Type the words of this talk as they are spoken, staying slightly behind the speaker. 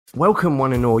Welcome,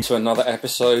 one and all, to another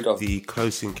episode of the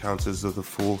Close Encounters of the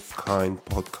Fourth Kind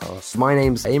podcast. My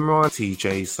name's Imran.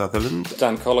 TJ Sutherland.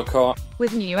 Dan Collicott.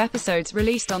 With new episodes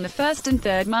released on the first and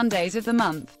third Mondays of the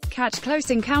month. Catch Close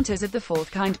Encounters of the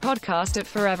Fourth Kind podcast at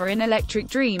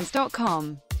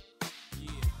foreverinelectricdreams.com.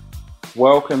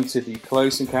 Welcome to the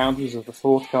Close Encounters of the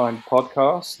Fourth Kind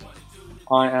podcast.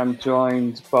 I am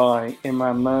joined by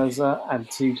Imran Mirza and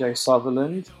TJ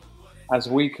Sutherland as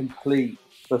we complete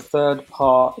the third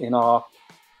part in our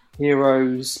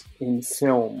Heroes in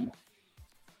Film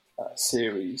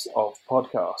series of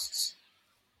podcasts.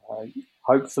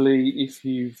 Hopefully, if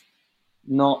you've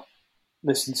not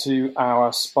listened to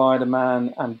our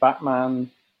Spider-Man and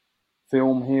Batman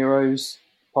film heroes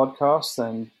podcast,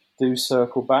 then do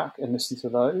circle back and listen to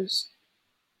those.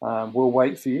 We'll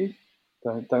wait for you.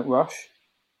 Don't rush.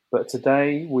 But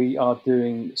today we are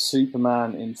doing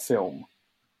Superman in film.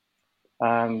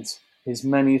 And his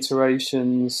many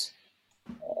iterations,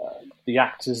 the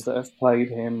actors that have played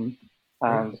him,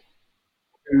 and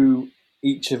who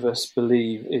each of us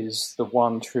believe is the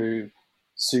one true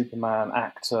Superman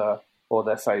actor or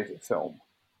their favourite film.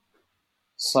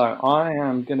 So I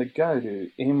am going to go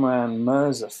to Imran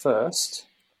Mirza first.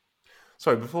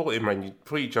 Sorry, before you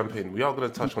jump in, we are going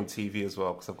to touch on TV as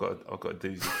well because I've got a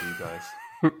doozy for you guys.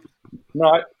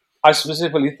 No, I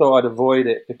specifically thought I'd avoid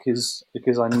it because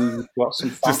I knew you've got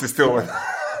some fun. Just to still one.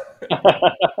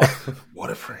 What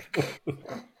a freak.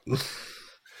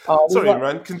 Sorry,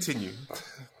 Imran, continue.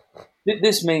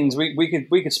 This means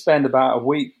we could spend about a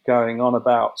week going on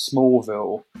about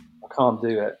Smallville. I can't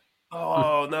do it.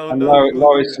 Oh, no. And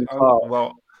Lois and Clark.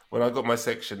 Well, when I got my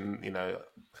section,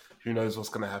 who knows what's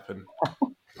going to happen.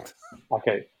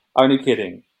 Okay, only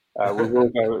kidding. We will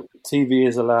go. TV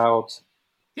is allowed.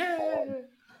 Yeah.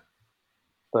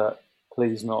 But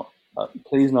please not a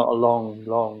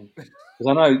long. Because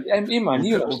I know, Imran,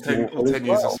 you all 10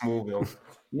 years of Smallville.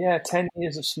 Yeah, 10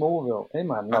 years of Smallville.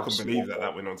 Imran I loves can believe Smallville.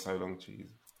 that went on so long. Jeez.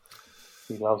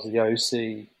 He loves the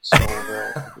OC,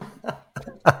 Smallville.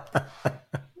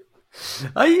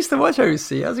 I used to watch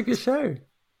OC. That was a good show.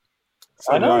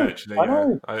 So I know. Actually, I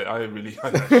know. I really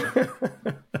actually.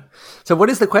 So what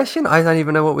is the question? I don't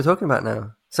even know what we're talking about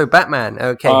now. So Batman.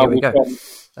 Okay, here we go.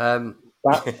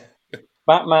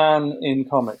 Batman in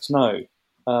comics, no.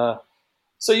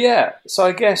 So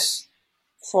I guess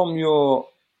from your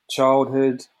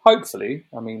childhood, hopefully,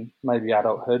 maybe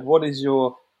adulthood, what is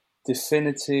your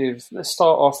definitive, let's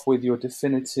start off with your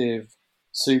definitive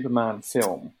Superman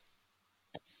film.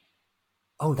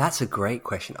 Oh, that's a great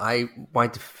question. I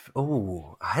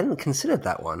hadn't considered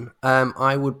that one.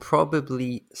 I would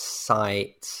probably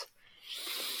cite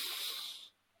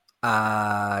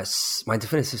my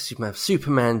definitive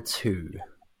Superman 2.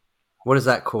 What is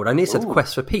that called? I need to say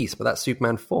Quest for Peace, but that's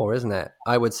Superman 4, isn't it?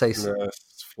 I would say... No,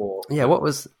 it's 4. Yeah, what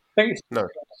was... I think it's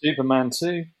Superman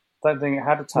 2. Don't think it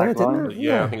had a tagline.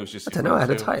 Yeah, I think it was just I don't know, I had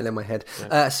a title in my head.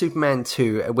 Yeah. Superman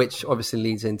 2, which obviously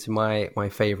leads into my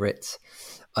favourite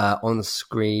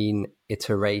on-screen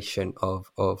iteration of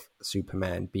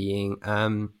Superman being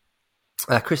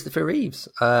Christopher Reeves.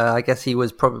 I guess he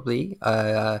was probably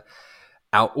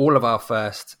all of our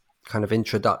first kind of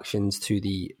introductions to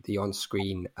the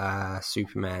on-screen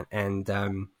Superman, and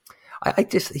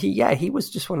he was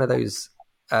just one of those.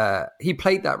 He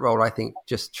played that role, I think,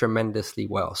 just tremendously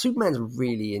well. Superman's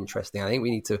really interesting. I think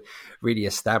we need to really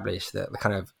establish that the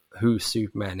kind of who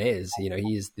Superman is.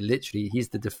 He's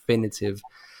the definitive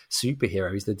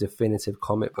superhero. He's the definitive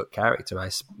comic book character. I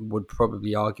would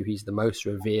probably argue he's the most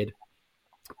revered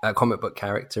comic book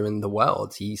character in the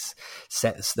world. He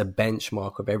sets the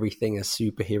benchmark of everything a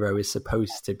superhero is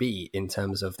supposed to be in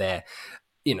terms of their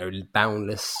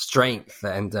boundless strength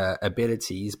and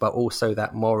abilities, but also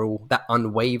that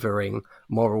unwavering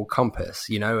moral compass,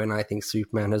 and I think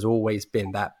Superman has always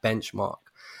been that benchmark.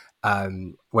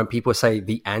 When people say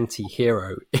the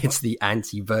anti-hero, it's the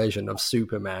anti-version of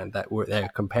Superman that they're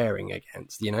comparing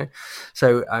against,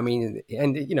 So,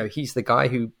 he's the guy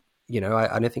who,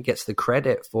 I don't think gets the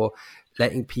credit for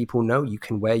letting people know you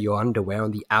can wear your underwear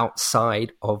on the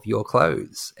outside of your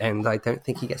clothes. And I don't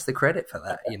think he gets the credit for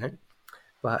that,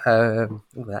 But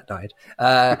that died.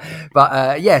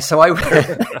 So I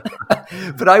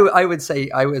would say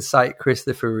I would cite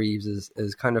Christopher Reeves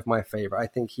as kind of my favorite. I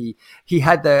think he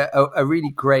had a really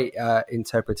great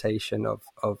interpretation of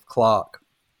Clark.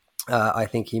 I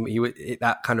think he would,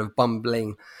 that kind of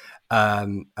bumbling,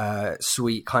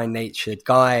 sweet, kind-natured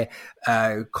guy,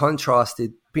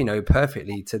 contrasted,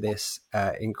 perfectly to this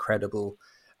incredible,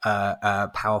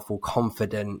 powerful,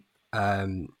 confident,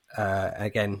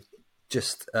 again,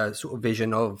 just a sort of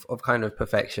vision of kind of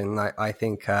perfection. I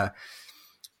think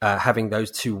having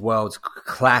those two worlds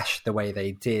clash the way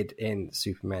they did in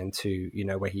Superman 2, you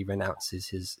know, where he renounces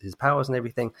his powers and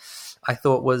everything, I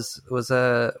thought was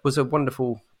a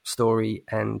wonderful story,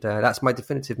 and that's my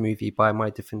definitive movie by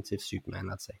my definitive Superman,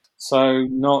 I'd say. So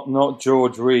not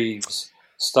George Reeves,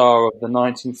 star of the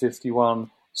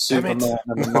 1951 Superman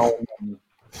and the Mole.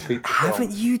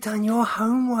 Haven't you done your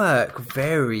homework?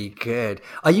 Very good.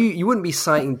 You wouldn't be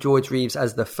citing George Reeves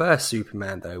as the first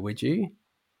Superman, though, would you?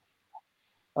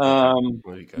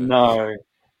 No.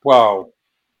 Well,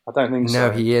 I don't think so.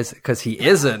 No, he is, because he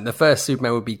isn't. The first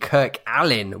Superman would be Kirk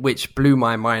Alyn, which blew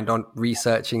my mind on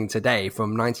researching today,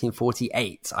 from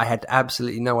 1948. I had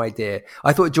absolutely no idea.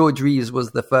 I thought George Reeves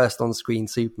was the first on-screen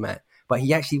Superman, but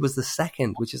he actually was the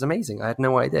second, which is amazing. I had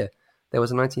no idea. There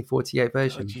was a 1948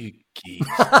 version. Oh, you geek.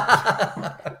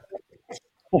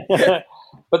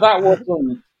 But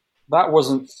that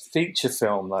wasn't feature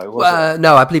film, though, was it?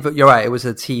 No, I believe you're right. It was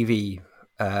a TV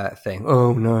thing.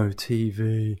 Oh no,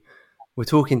 TV. We're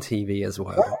talking TV as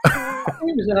well. I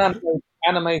think it was an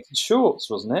animated shorts,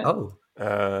 wasn't it? Oh,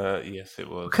 yes, it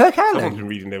was. Kirk Someone's Alyn. been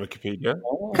reading their Wikipedia.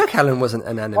 Oh. Kirk Alyn wasn't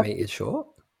an animated short.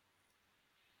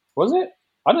 Was it?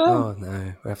 I don't know. Oh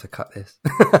no, we have to cut this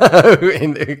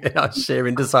in our sheer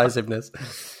indecisiveness.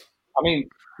 I mean,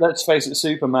 let's face it,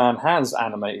 Superman has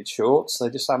animated shorts. They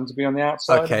just happen to be on the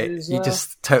outside. Okay, of his, you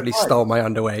just totally stole my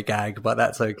underwear gag, but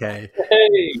that's okay.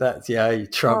 Hey! That's you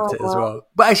trumped it as well.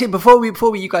 But actually, before we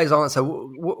you guys answer,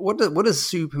 what does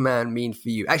Superman mean for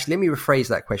you? Actually, let me rephrase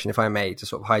that question, if I may, to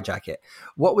sort of hijack it.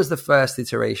 What was the first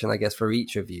iteration, I guess, for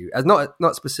each of you? As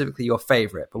not specifically your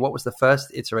favorite, but what was the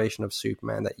first iteration of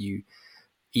Superman that you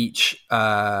each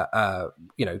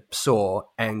saw,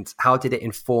 and how did it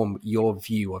inform your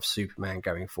view of Superman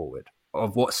going forward,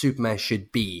 of what Superman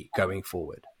should be going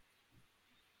forward?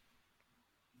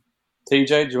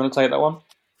 TJ, do you want to take that one?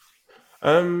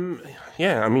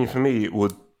 Yeah, I mean, for me, it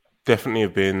would definitely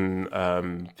have been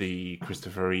the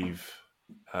Christopher Reeve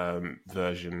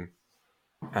version,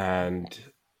 and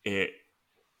it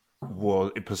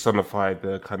personified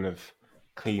the kind of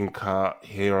clean-cut,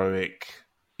 heroic,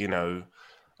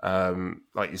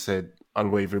 like you said,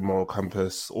 unwavering moral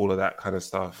compass, all of that kind of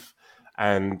stuff.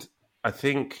 And I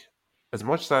think, as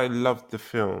much as I loved the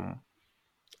film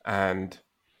and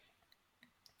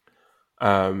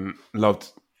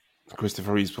loved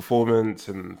Christopher Reeve's performance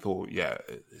and thought, yeah,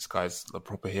 this guy's a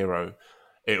proper hero,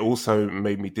 it also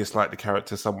made me dislike the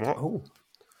character somewhat.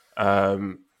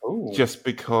 Just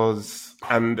because,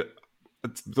 and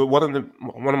one of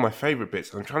my favorite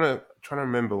bits, I'm trying to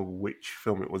remember which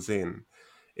film it was in.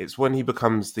 It's when he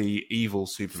becomes the evil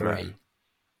Superman.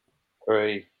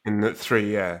 3. In the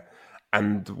 3, yeah.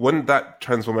 And when that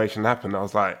transformation happened, I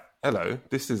was like, hello,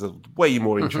 this is way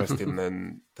more interesting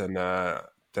than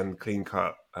clean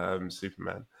cut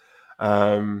Superman.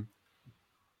 I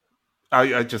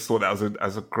just thought that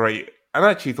was a great, and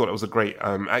I actually thought it was a great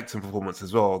acting performance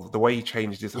as well. The way he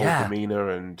changed his whole demeanor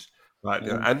and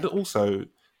and also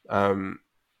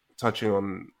touching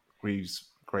on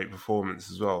Reeves' great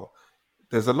performance as well.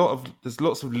 There's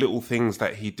lots of little things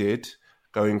that he did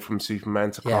going from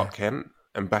Superman to Clark Kent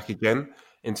and back again,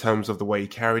 in terms of the way he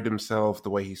carried himself, the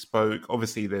way he spoke.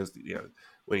 Obviously, there's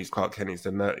when he's Clark Kent, he's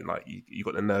you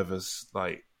got the nervous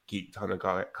geek kind of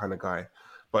guy,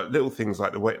 but little things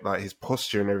like the way his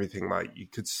posture and everything, you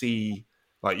could see,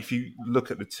 if you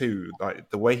look at the two,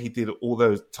 the way he did all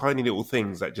those tiny little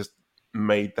things that just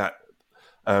made that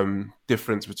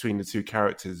difference between the two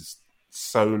characters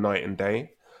so night and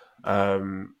day.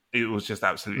 It was just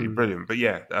absolutely brilliant. But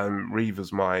yeah, Reeve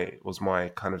was my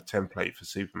kind of template for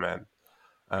Superman.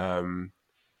 And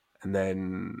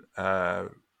then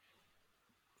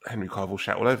Henry Cavill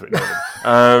shat all over it.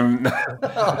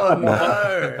 Oh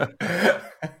no!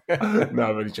 No,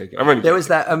 I'm only joking. There was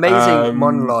that amazing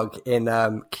monologue in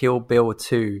Kill Bill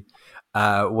 2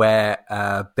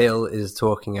 where Bill is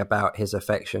talking about his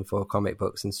affection for comic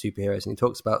books and superheroes, and he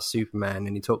talks about Superman,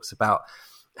 and he talks about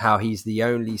how he's the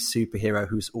only superhero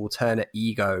whose alternate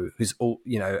ego, his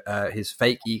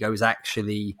fake ego is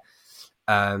actually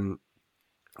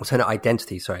alternate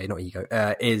identity. Sorry, not ego.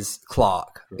 Is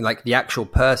Clark. Like the actual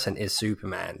person is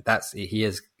Superman. He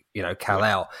is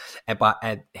Kal-El, but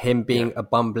him being a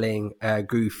bumbling,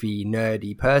 goofy,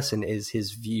 nerdy person is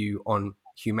his view on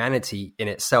humanity in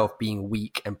itself being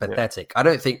weak and pathetic.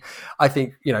 I think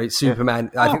Superman,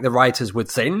 I think the writers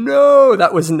would say, no,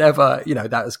 that was never,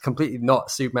 that was completely not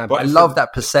Superman. But I love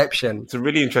that perception. It's a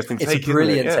really interesting take. It's a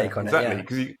brilliant take on it.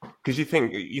 Because you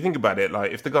think about it,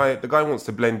 if the guy wants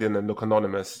to blend in and look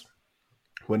anonymous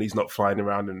when he's not flying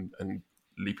around and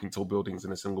leaping tall buildings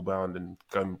in a single bound and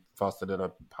going faster than a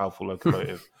powerful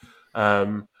locomotive,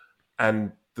 and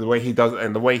the way he does,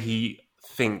 and the way he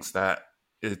thinks that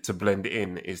to blend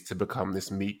in is to become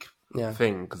this meek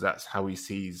thing, because that's how he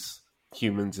sees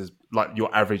humans, as like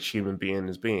your average human being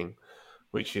as being,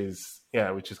 which is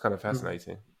kind of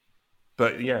fascinating.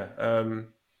 But Mr.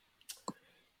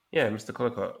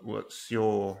 Collicott, what's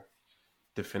your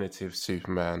definitive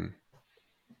Superman?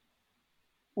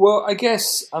 Well, I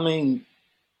guess, I mean,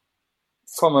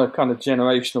 from a kind of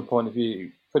generational point of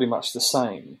view, pretty much the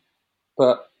same.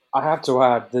 But I have to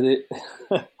add that it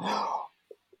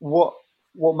what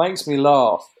makes me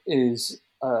laugh is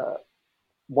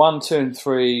 1, 2, and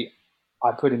 3.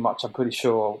 I'm pretty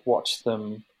sure watched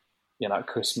them,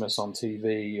 Christmas on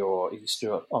TV or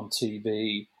Easter on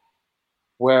TV.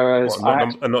 Whereas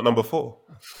not number 4.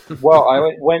 Well, I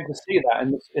went to see that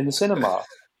in the cinema.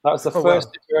 That was the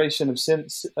first iteration of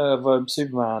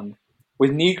Superman with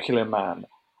Nuclear Man,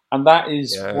 and that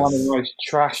is one of the most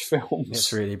trash films.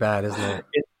 It's really bad, isn't it?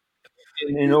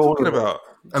 In all of it.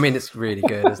 I mean, it's really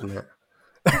good, isn't it?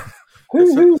 Who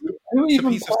it's even a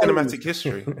piece of cinematic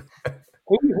history.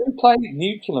 Who played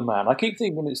Nuclear Man? I keep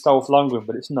thinking it's Dolph Lundgren,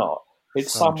 but it's not.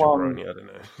 It's someone. Jabroni, I don't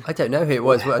know. I don't know who it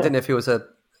was. I don't know if it was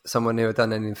someone who had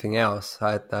done anything else.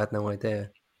 I had no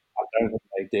idea. I don't think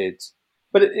they did.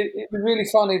 But it was really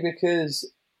funny because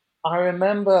I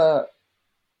remember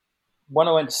when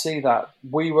I went to see that,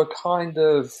 we were kind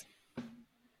of,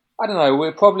 I don't know, we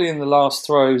were probably in the last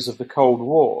throes of the Cold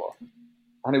War.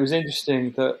 And it was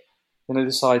interesting that,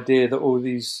 this idea that all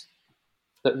these,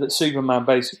 that Superman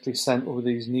basically sent all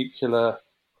these nuclear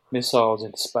missiles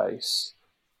into space.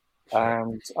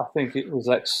 And I think it was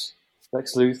Lex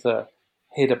Luthor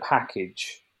hid a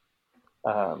package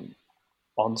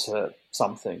onto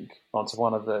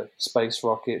one of the space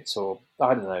rockets, or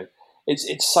I don't know.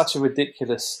 It's such a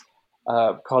ridiculous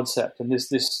concept, and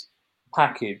this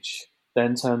package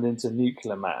then turned into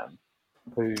Nuclear Man,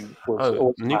 who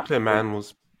was Nuclear Man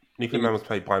was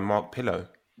played by Mark Pillow.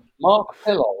 Mark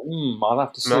Pillow. I'll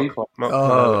have to sleep on. Mark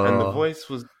Pillow, and the voice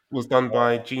was done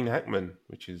by Gene Hackman,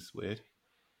 which is weird.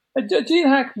 Gene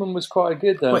Hackman was quite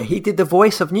good though. Wait, he did the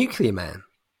voice of Nuclear Man.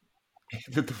 He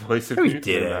did the voice of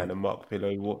Nuclear Man, and Mark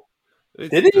Pillow. What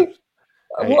did he?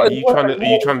 Are you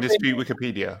trying to dispute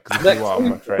Wikipedia? Because if you are,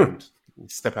 my friend,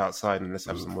 step outside and let's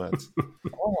have some words.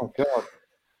 Oh my god!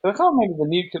 But I can't remember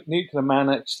the Nuclear Man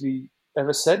actually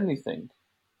ever said anything.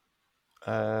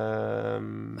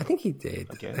 I think he did.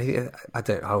 I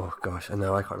don't. Oh gosh, I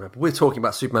know. I can't remember. We're talking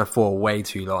about Superman 4 way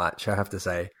too much, I have to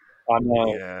say. I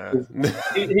know. Yeah.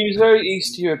 he was very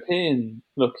East European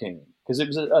looking, because it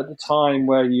was at the time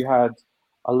where you had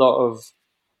a lot of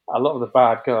the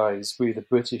bad guys were either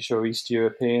British or East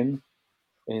European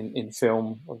in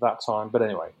film of that time. But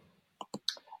anyway,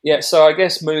 so I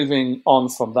guess moving on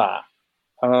from that,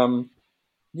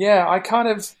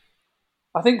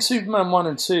 I think Superman 1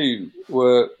 and 2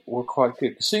 were quite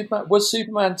good.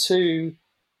 Superman 2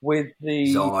 with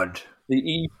the Zod, the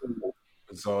evil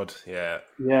Zod, yeah,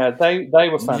 they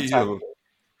were fantastic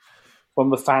from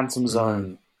the Phantom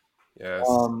Zone. Yes.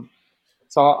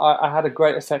 So I had a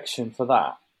great affection for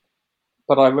that.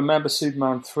 But I remember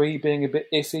Superman 3 being a bit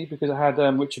iffy because I had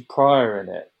Richard Pryor in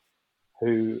it,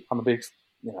 who I'm a big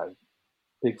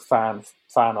fan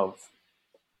of.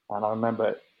 And I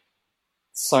remember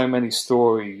so many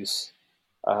stories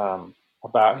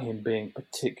about him being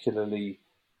particularly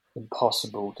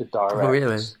impossible to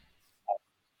direct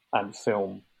and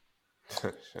film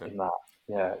in that.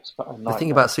 Yeah, it's a nightmare. The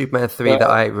thing about Superman 3 that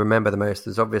I remember the most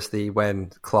is obviously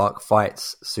when Clark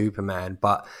fights Superman,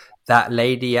 but that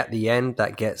lady at the end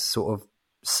that gets sort of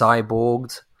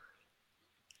cyborged,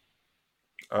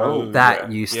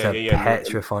 used to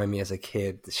petrify me as a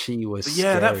kid. She was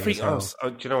scary. That freaked us.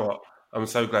 Do you know what? I'm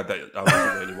so glad that I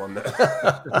wasn't the only one that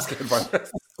was scared by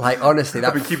that. Like, honestly,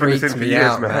 that freaked me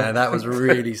out, man. That was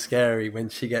really scary when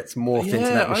she gets morphed into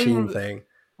that machine thing.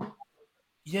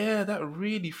 Yeah, that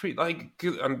really freaked. Like,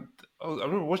 and I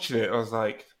remember watching it. I was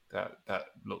like, "That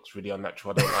looks really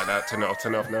unnatural. I don't like that. Turn it off.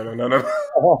 No."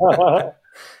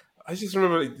 I just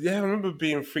remember. Yeah, I remember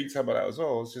being freaked out by that as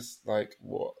well. I was just like,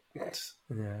 "What?" Yeah,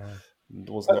 it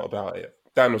was not about it.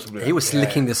 Dan was he was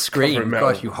licking the screen.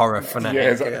 Gosh, you horror fanatic.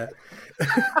 Yeah, exactly.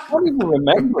 I don't even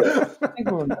remember it.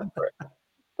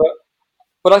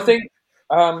 But I think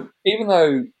even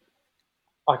though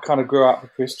I kind of grew up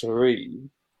with Christopher Reeve,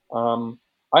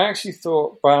 I actually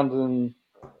thought Brandon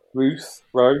Routh,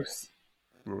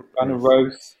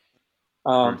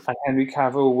 and Henry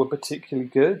Cavill were particularly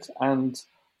good. And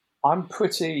I'm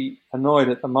pretty annoyed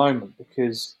at the moment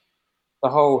because the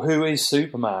whole who is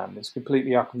Superman is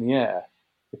completely up in the air,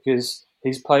 because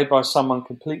he's played by someone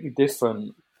completely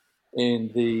different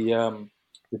in the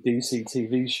DC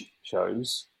TV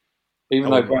shows,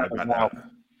 even though Brandon Routh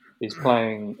is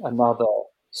playing another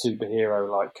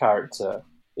superhero-like character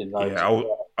in those. Yeah,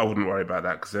 I wouldn't worry about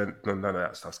that because none of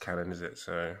that stuff's canon, is it?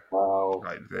 So,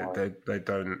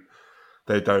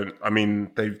 they don't. I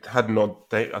mean, they've had an odd.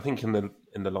 I think in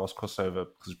the last crossover,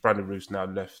 because Brandon Routh's now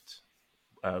left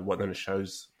one of the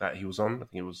shows that he was on. I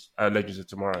think it was Legends of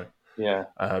Tomorrow. Yeah,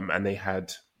 and they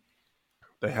had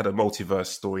a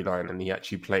multiverse storyline, and he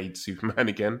actually played Superman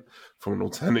again from an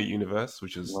alternate universe,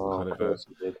 which was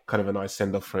kind of a nice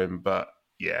send off for him. But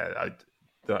yeah,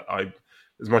 I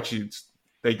as much as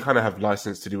they kind of have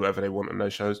license to do whatever they want on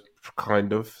those shows,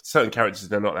 kind of certain characters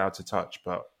they're not allowed to touch,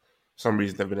 but for some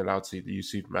reason they've been allowed to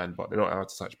use Superman, but they're not allowed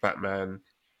to touch Batman.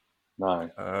 No,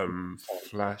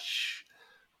 Flash.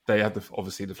 They have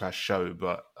obviously the Flash show,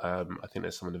 but I think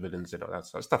there's some of the villains they're not allowed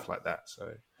to touch, stuff like that.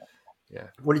 So. Yeah.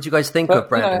 What did you guys think of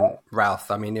Brandon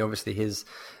Routh? I mean, obviously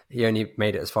he only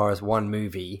made it as far as one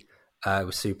movie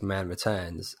with Superman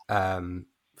Returns.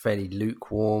 Fairly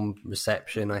lukewarm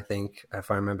reception, I think,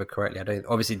 if I remember correctly.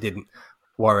 Obviously didn't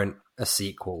warrant a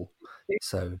sequel.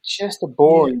 So it's just a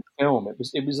boring film.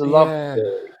 It was a love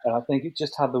story, and I think it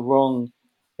just had the wrong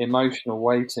emotional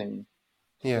weighting.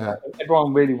 Yeah, you know,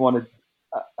 everyone really wanted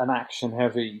an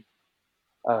action-heavy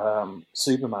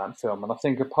Superman film, and I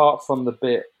think apart from the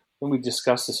bit. I think we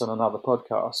discussed this on another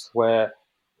podcast where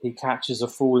he catches a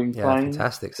falling plane.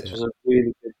 Fantastic, which was a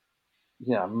really good,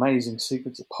 amazing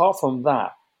sequence. Apart from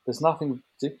that, there's nothing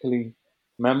particularly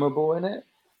memorable in it.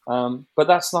 But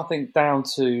that's nothing down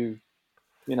to,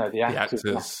 the actors.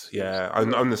 The actors. Yeah,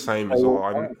 I'm the same as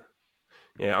well.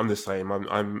 I'm the same.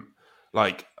 I'm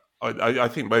like, I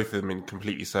think both of them are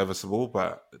completely serviceable,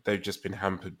 but they've just been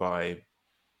hampered by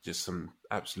just some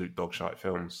absolute dog-shite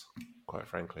films, quite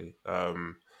frankly.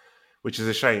 Which is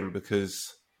a shame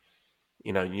because,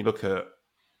 you look at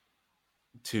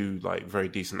two like very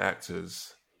decent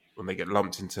actors when they get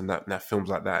lumped into that films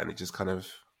like that, and it just kind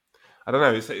of, I don't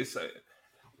know. It's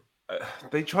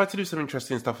they tried to do some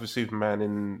interesting stuff with Superman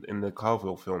in the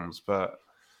Carville films, but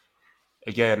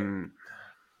again,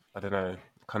 I don't know,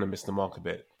 kind of missed the mark a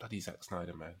bit. Bloody Zack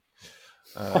Snyder, man.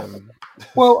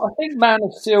 Well, I think Man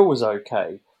of Steel was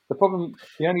okay. The only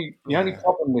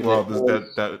problem with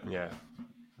it.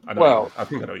 I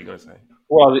think I know what you're going to say.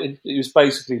 Well, it was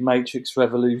basically Matrix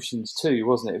Revolutions 2,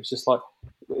 wasn't it? It was just like,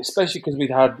 especially because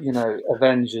we'd had,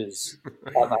 Avengers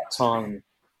at that time.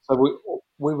 So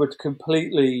we were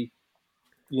completely,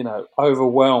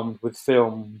 overwhelmed with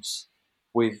films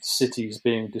with cities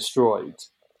being destroyed.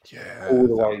 Yeah. All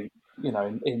the way,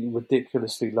 in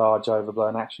ridiculously large,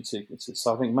 overblown action sequences.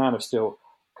 So I think Man of Steel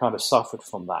kind of suffered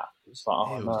from that. It's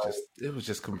like, it was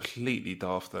just completely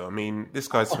daft, though. I mean, this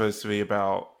guy's supposed to be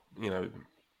about,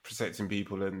 protecting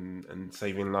people and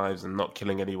saving lives and not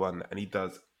killing anyone, and he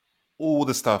does all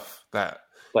the stuff that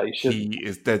he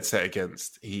is dead set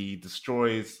against. He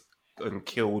destroys and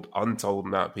killed untold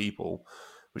amount of people,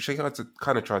 which they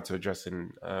kind of tried to address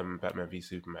in Batman v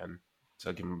Superman. So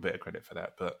I give him a bit of credit for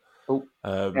that. But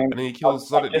and then he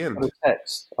kills Zod at the end.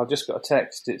 I've just got a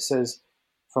text. It says,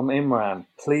 from Imran,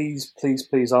 please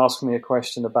ask me a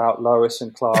question about Lois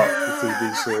and Clark, the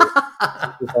TV series.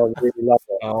 I really love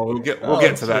it. Oh, we'll get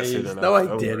to that soon enough. No,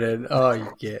 I didn't. Oh, you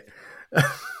get a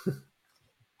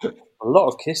lot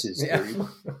of kisses. Yeah.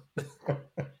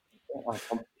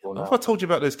 Have I told you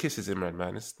about those kisses, Imran,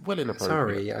 man? It's well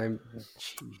inappropriate. Sorry, I'm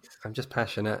just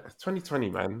passionate. It's 2020,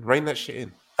 man. Rein that shit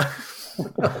in.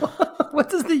 What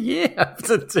does the year have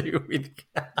to do with?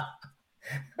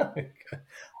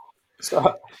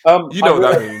 So, you know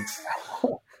what that means.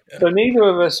 So neither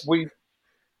of us, we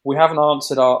haven't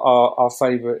answered our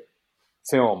favourite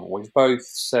film. We've both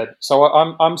said. So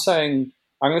I'm going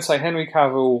to say Henry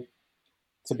Cavill.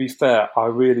 To be fair, I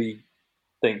really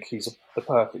think he's the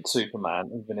perfect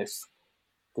Superman, even if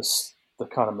the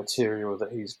kind of material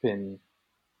that he's been,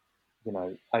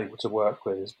 able to work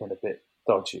with has been a bit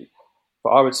dodgy.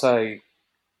 But I would say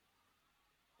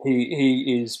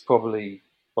he is probably.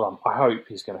 Well, I hope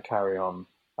he's going to carry on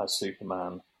as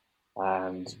Superman.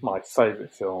 And my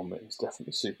favourite film is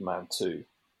definitely Superman 2,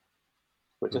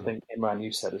 which I think, Imran,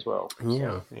 you said as well.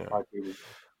 Yeah. So I agree with you.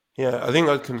 Yeah, I think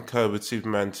I concur with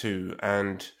Superman 2.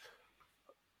 And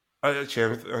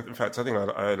in fact, I think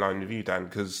I align with you, Dan,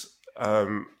 because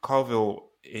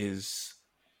Carville is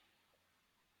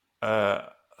the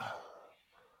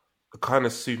kind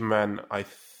of Superman I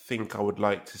think I would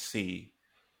like to see,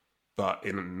 but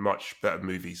in much better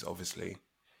movies, obviously.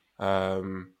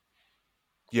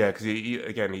 Because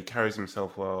he carries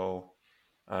himself well.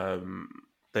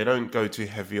 They don't go too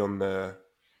heavy on the,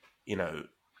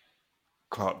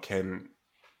 Clark Kent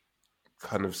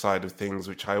kind of side of things,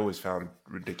 which I always found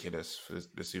ridiculous for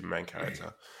the Superman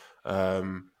character.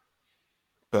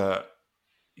 But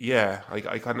yeah,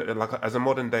 I kind of like, as a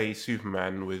modern day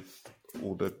Superman with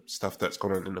all the stuff that's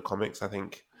gone on in the comics, I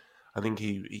think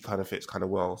he kind of fits kind of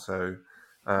well. So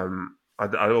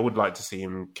I would like to see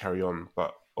him carry on,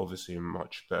 but obviously in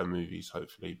much better movies,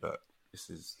 hopefully. But this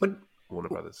is Warner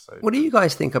Brothers. So what do you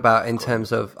guys think about in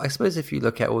terms of, I suppose, if you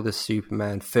look at all the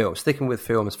Superman films, sticking with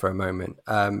films for a moment,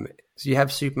 so you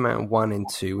have Superman 1 and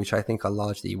 2, which I think are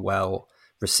largely well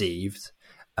received,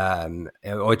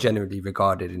 or generally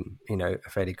regarded in, you know, a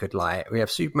fairly good light. We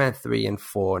have Superman 3 and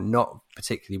 4, not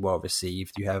particularly well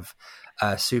received. You have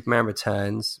Superman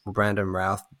Returns, Brandon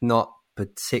Routh, not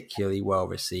particularly well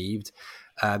received.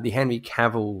 The Henry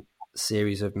Cavill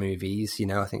series of movies, you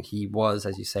know, I think he was,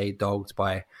 as you say, dogged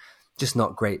by just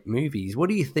not great movies. What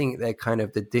do you think that kind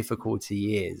of the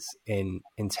difficulty is in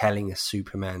telling a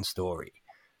Superman story?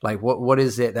 Like, what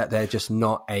is it that they're just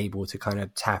not able to kind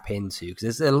of tap into?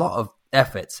 Because there's a lot of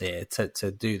efforts here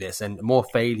to do this, and more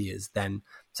failures than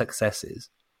successes.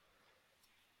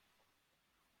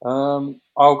 I'll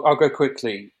go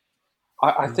quickly.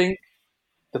 I think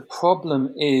the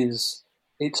problem is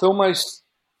it's almost,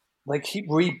 they keep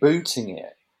rebooting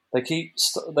it.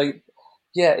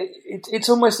 It's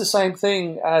almost the same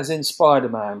thing as in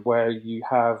Spider-Man, where you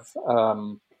have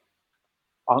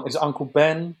is it Uncle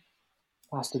Ben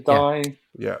has to die,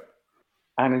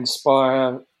 and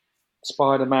inspire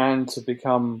Spider-Man to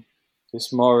become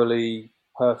this morally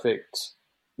perfect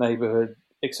neighborhood,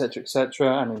 etc.,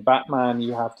 etc. And in Batman,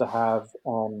 you have to have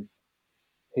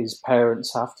his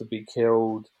parents have to be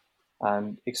killed,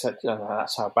 and etc. And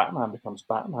that's how Batman becomes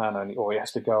Batman, or he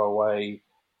has to go away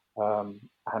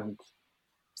and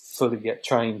fully get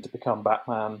trained to become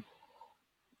Batman.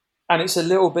 And it's a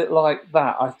little bit like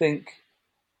that. I think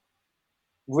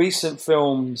recent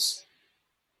films,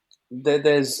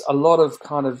 there's a lot of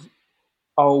kind of,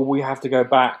 we have to go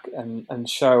back and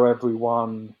show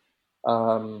everyone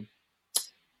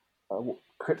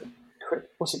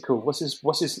what's it called?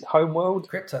 What's his home world?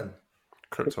 Krypton.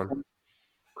 That's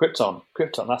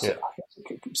it. I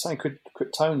keep saying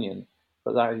Kryptonian,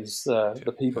 but that is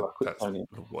the people are Kryptonian.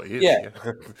 What it is, yeah.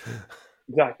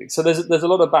 Exactly. So there's a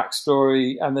lot of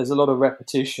backstory and there's a lot of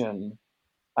repetition,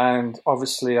 and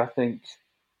obviously I think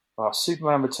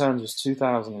Superman Returns was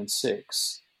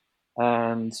 2006,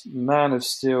 and Man of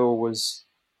Steel was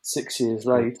 6 years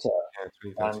later.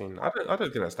 Yeah, 2013. I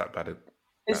don't think that's that bad.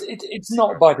 It's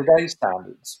not by today's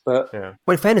standards, but yeah.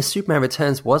 Well, in fairness, Superman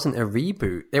Returns wasn't a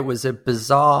reboot. It was a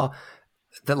bizarre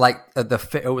that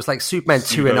it was like Superman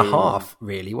 2.5,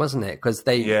 really, wasn't it? Because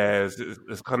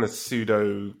it's kind of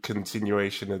pseudo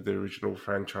continuation of the original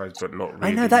franchise, but not really.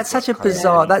 I know, that's such a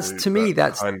bizarre. That's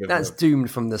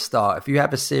doomed from the start. If you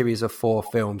have a series of 4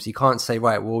 films, you can't say,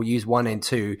 right, we'll use 1 and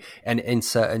 2 and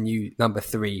insert a new number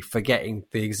 3, forgetting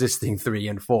the existing 3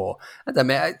 and 4. I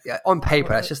mean, on paper,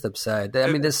 that's just absurd. I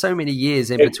mean, there's so many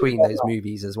years in between those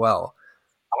movies as well.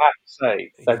 I have to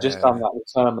say, they've just done that with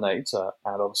Terminator,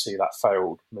 and obviously that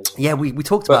failed. Yeah, we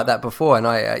talked about that before, and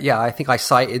I think I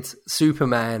cited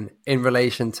Superman in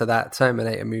relation to that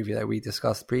Terminator movie that we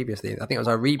discussed previously. I think it was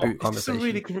our reboot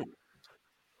conversation.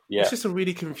 It's just a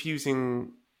really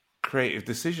confusing creative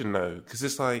decision, though, because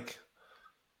it's like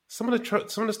some of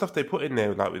the stuff they put in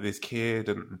there, like with this kid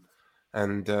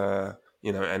and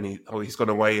you know, and he's gone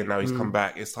away and now he's come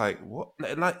back. It's like, what?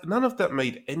 Like, none of that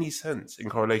made any sense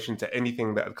in correlation to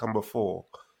anything that had come before,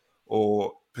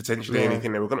 or potentially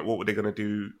anything what were they going to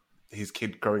do? His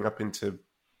kid growing up into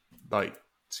like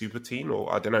super teen,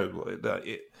 or I don't know.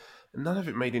 None of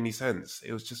it made any sense.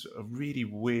 It was just a really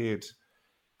weird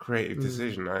creative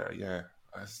decision.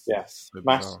 So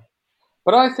bizarre.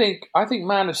 But I think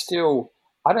Man of Steel.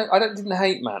 I didn't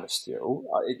hate Man of Steel.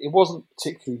 It wasn't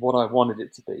particularly what I wanted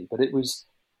it to be, but it was.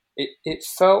 It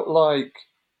felt like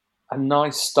a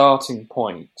nice starting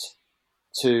point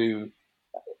to,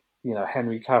 you know,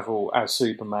 Henry Cavill as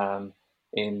Superman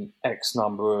in X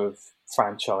number of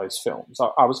franchise films.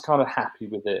 I was kind of happy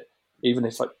with it, even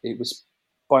if it was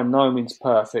by no means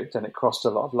perfect and it crossed a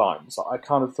lot of lines. I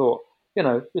kind of thought, you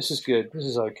know, this is good, this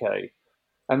is okay,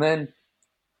 and then.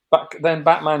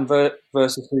 Batman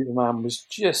versus Superman was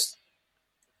just,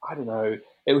 I don't know,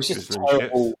 it was just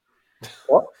terrible.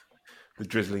 What? The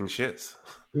drizzling shits.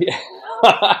 Yeah.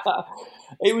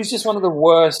 It was just one of the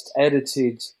worst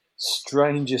edited,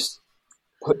 strangest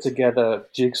put together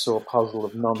jigsaw puzzle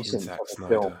of nonsense of a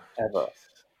film ever.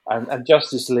 And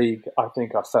Justice League, I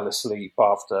think I fell asleep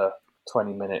after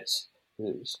 20 minutes.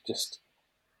 It was just...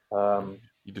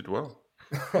 you did well.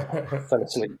 Fell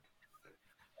asleep.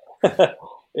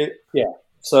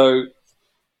 So,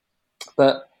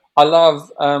 But I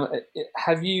love.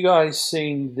 Have you guys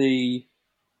seen the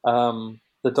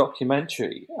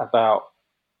documentary about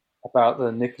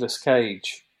the Nicolas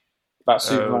Cage about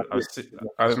Superman?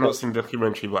 I've not seen the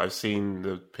documentary, but I've seen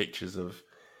the pictures of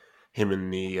him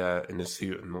in the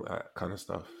suit and all that kind of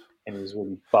stuff. And he's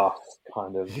really buff,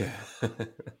 kind of. Yeah,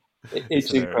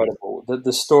 it's incredible.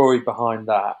 The story behind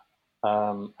that,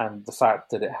 and the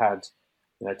fact that it had,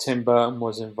 Tim Burton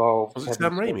was involved. Was it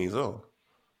Sam Raimi as well?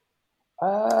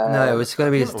 No, it was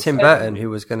going to be Tim Burton who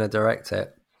was going to direct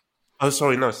it. Oh,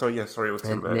 sorry, it was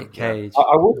Tim Burton. Nick Cage.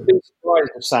 I wouldn't be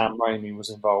surprised if Sam Raimi was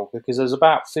involved, because there's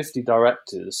about 50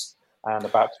 directors and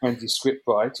about 20 script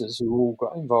writers who all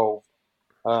got involved.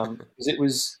 Because it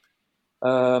was...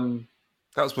 that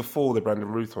was before the Brandon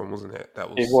Routh one, wasn't it?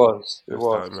 It was.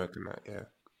 American, that, yeah.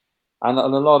 And a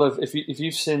lot of... If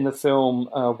you've seen the film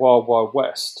Wild Wild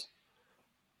West...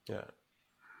 Yeah.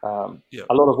 A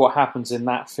lot of what happens in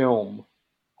that film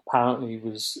apparently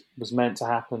was meant to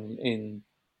happen in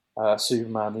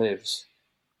Superman Lives.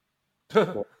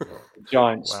 The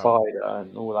giant spider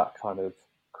and all that kind of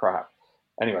crap.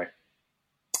 Anyway,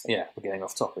 yeah, we're getting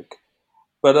off topic.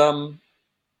 But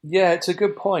yeah, it's a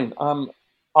good point.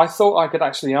 I thought I could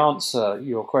actually answer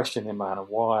your question, Iman, of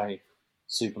why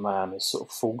Superman is sort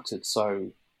of faltered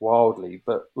so wildly,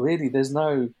 but really there's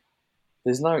no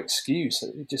excuse.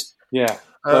 It just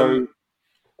so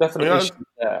definitely issues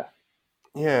there.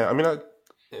 Yeah, I mean,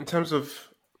 in terms of,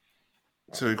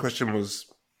 so the question was,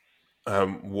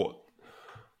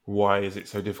 why is it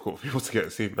so difficult for people to get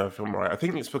a Superman film right? I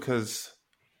think it's because,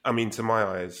 I mean, to my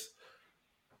eyes,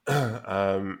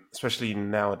 especially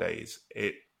nowadays,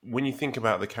 when you think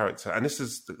about the character, and this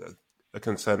is a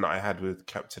concern that I had with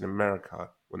Captain America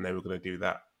when they were going to do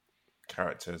that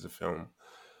character as a film,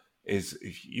 is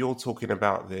if you're talking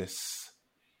about this,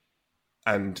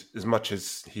 and as much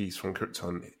as he's from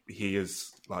Krypton, he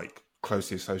is like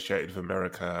closely associated with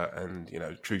America and,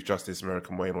 Truth, Justice,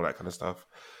 American Way and all that kind of stuff.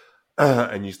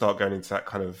 And you start going into that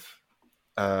kind of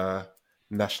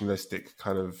nationalistic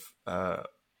kind of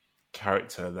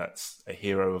character that's a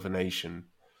hero of a nation.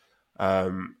 How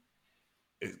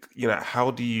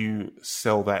do you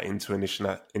sell that into an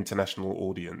international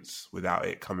audience without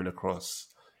it coming across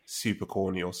super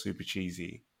corny or super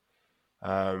cheesy?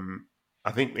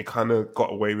 I think they kind of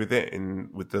got away with it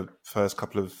with the first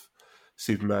couple of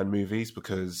Superman movies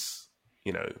because,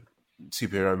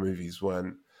 superhero movies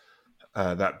weren't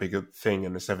that big a thing,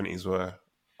 and the 70s were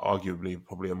arguably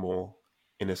probably a more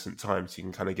innocent time, so you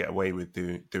can kind of get away with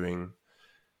doing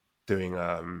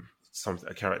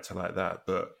a character like that.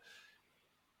 But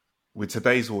with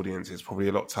today's audience, it's probably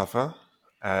a lot tougher,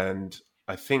 and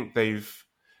I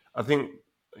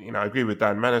agree with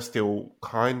Dan. Man of Steel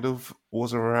kind of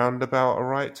was around about a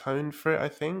right tone for it, I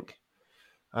think.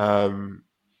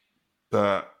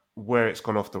 But where it's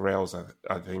gone off the rails,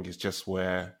 I think, is just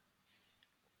where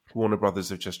Warner Brothers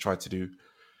have just tried to do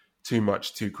too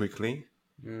much too quickly,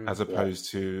 as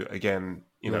opposed to, again,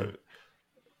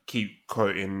 keep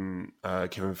quoting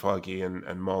Kevin Feige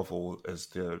and Marvel as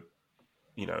the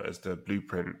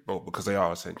blueprint, well, because they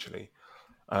are essentially.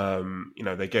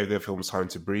 They gave their films time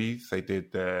to breathe. They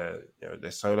did their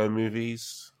solo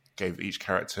movies, gave each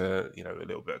character, a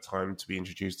little bit of time to be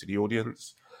introduced to the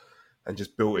audience, and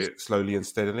just built it slowly and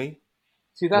steadily.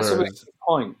 See, that's a really good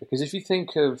point, because if you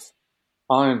think of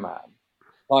Iron Man,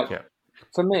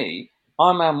 for me,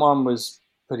 Iron Man 1 was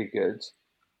pretty good.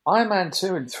 Iron Man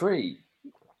 2 and 3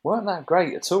 weren't that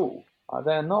great at all.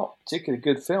 They're not particularly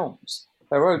good films.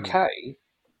 They're okay,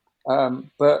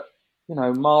 but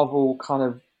Marvel kind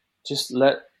of just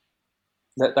let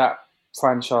that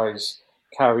franchise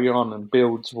carry on and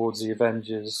build towards the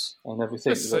Avengers and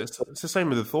everything. It's the same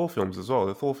with the Thor films as well.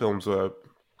 The Thor films were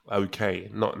okay,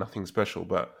 nothing special.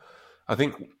 But I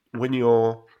think when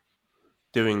you're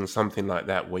doing something like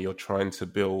that, where you're trying to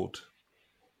build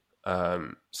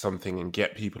something and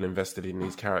get people invested in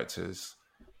these characters,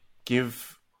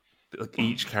 give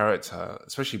each character,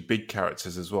 especially big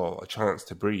characters as well, a chance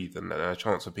to breathe and a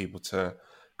chance for people to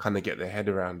kind of get their head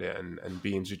around it and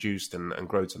be introduced and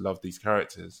grow to love these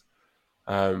characters.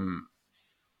 They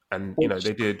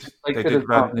did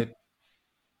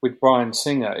with Bryan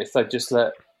Singer, if they just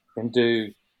let him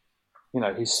do,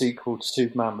 his sequel to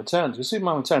Superman Returns. Because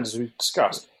Superman Returns, as we've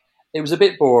discussed, it was a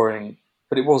bit boring,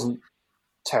 but it wasn't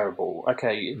terrible.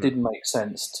 Okay, it didn't make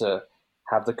sense to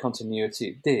have the continuity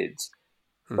it did,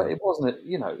 but it wasn't.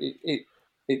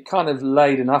 It kind of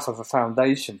laid enough of a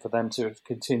foundation for them to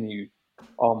continue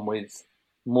on with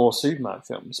more Superman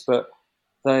films. But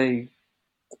I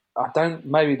don't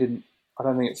think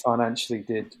it financially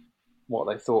did what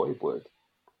they thought it would.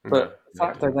 But the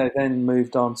fact that they then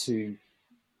moved on to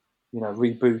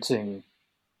rebooting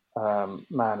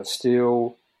Man of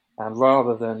Steel, and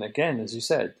rather than, again, as you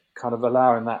said, kind of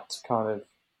allowing that to kind of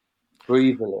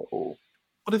breathe a little.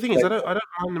 Well, the thing is, I don't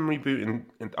mind them rebooting.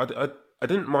 I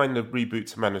didn't mind the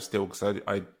reboot to Man of Steel because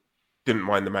I didn't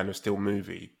mind the Man of Steel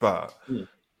movie. But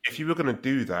if you were going to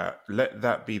do that, let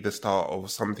that be the start of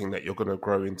something that you're going to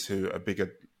grow into a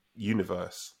bigger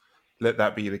universe. Let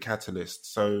that be the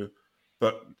catalyst. So,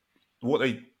 but what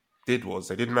they did was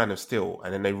they did Man of Steel,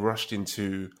 and then they rushed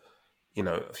into,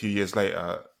 a few years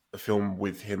later, a film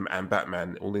with him and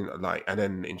Batman, and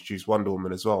then introduced Wonder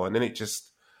Woman as well, and then it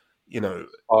just, it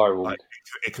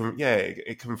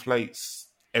conflates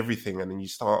everything, and then you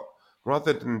start,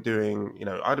 rather than doing,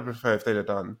 I'd prefer if they'd have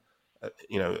done, a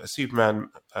Superman,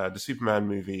 the Superman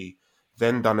movie,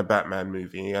 then done a Batman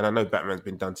movie, and I know Batman's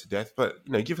been done to death, but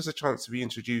give us a chance to be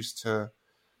introduced to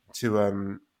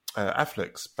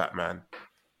Affleck's Batman,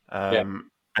 and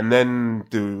then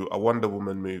do a Wonder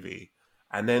Woman movie,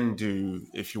 and then do,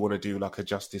 if you want to do like a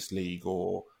Justice League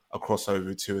or a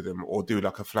crossover, two of them, or do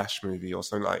like a Flash movie or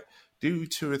something, like do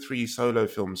 2 or 3 solo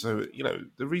films. So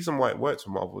the reason why it worked for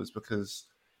Marvel is because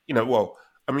that's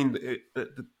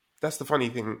the funny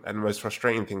thing and the most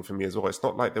frustrating thing for me as well. It's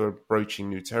not like they were broaching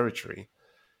new territory.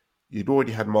 You'd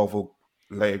already had Marvel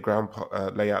lay out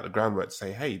the groundwork to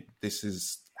say, hey, this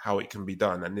is how it can be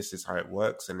done, and this is how it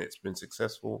works, and it's been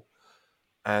successful.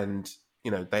 And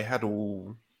they had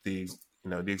all the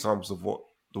the examples of what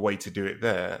the way to do it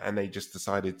there, and they just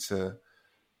decided to,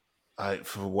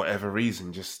 for whatever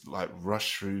reason, just like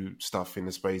rush through stuff in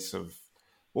the space of,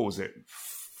 what was it,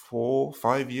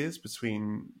 4-5 years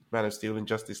between Man of Steel and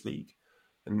Justice League,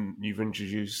 and you've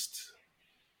introduced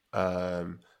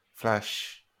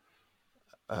Flash.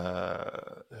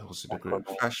 What's the group?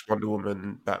 Flash, Wonder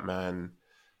Woman, Batman,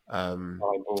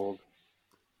 Cyborg.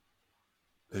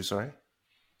 Who? Sorry.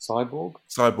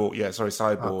 Cyborg. Yeah, sorry,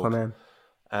 Cyborg.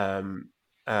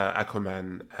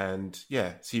 Aquaman, and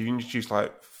so you introduced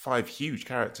like 5 huge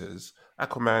characters.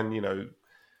 Aquaman,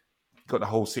 got the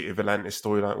whole City of Atlantis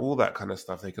storyline, all that kind of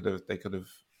stuff. They could have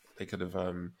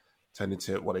turned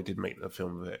into it. Well, they did make the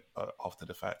film of it after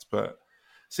the fact, but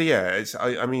it's.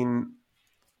 I mean,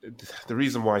 the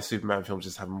reason why Superman films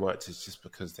just haven't worked is just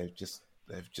because they've just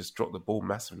dropped the ball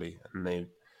massively, and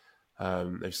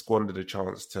they've squandered a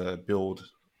chance to build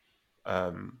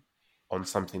on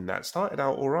something that started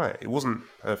out all right. It wasn't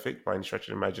perfect by any stretch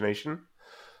of the imagination,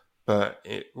 but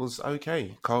it was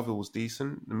okay. Carville was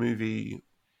decent. The movie,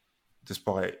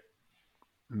 despite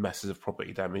massive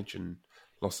property damage and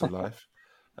loss of life,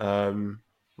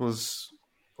 was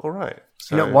all right.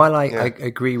 So, while I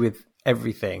agree with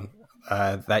everything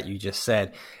that you just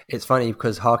said, it's funny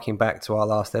because harking back to our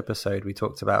last episode, we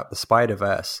talked about the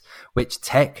Spider-Verse, which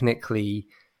technically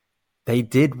they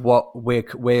did what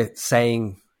we're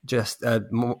saying just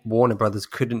Warner Brothers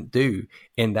couldn't do,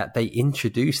 in that they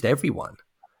introduced everyone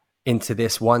into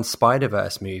this one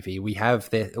Spider-Verse movie. We have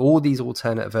all these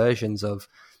alternate versions of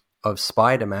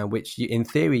Spider-Man, which in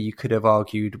theory you could have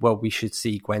argued, well, we should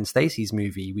see Gwen Stacy's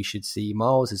movie, we should see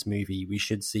Miles's movie, we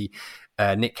should see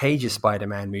Nick Cage's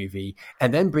Spider-Man movie,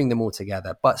 and then bring them all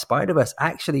together. But Spider-Verse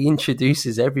actually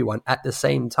introduces everyone at the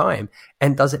same time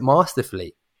and does it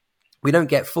masterfully. We don't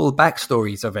get full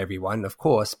backstories of everyone, of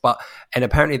course, and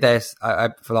apparently there's,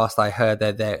 for last I heard,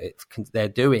 they're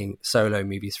doing solo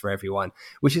movies for everyone,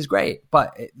 which is great.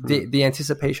 But the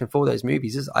anticipation for those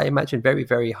movies is, I imagine, very,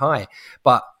 very high.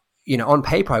 But on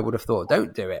paper, I would have thought,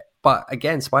 don't do it. But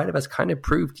again, Spider-Verse kind of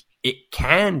proved it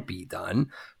can be done,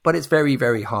 but it's very,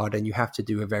 very hard, and you have to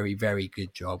do a very, very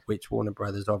good job, which Warner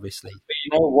Brothers obviously. But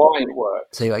you know why it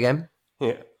worked? Say that again?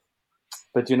 Yeah.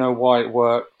 But you know why it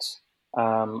worked?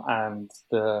 And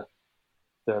the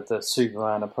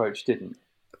Superman approach didn't.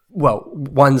 Well,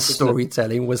 one's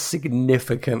storytelling was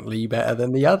significantly better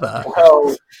than the other.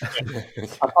 Well,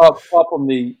 apart from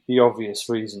the obvious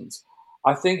reasons,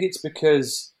 I think it's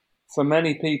because for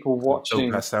many people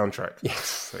watching that soundtrack,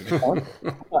 yes,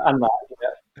 and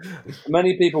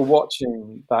many people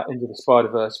watching that Into the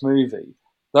Spider-Verse movie,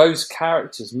 those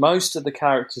characters, most of the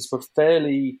characters were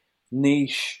fairly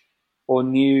niche or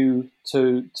new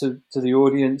to the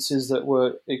audiences that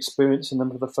were experiencing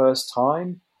them for the first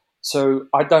time. So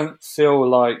I don't feel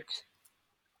like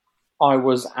I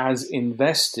was as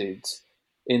invested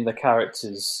in the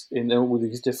characters in all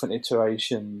these different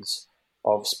iterations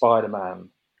of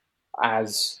Spider-Man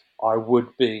as I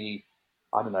would be,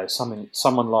 I don't know,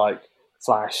 someone like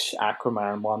Flash,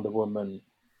 Aquaman, Wonder Woman,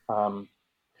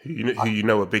 who you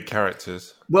know are big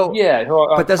characters. Well, yeah,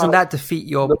 but doesn't that defeat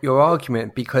your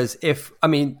argument? Because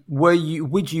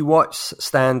would you watch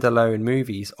standalone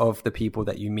movies of the people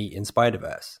that you meet in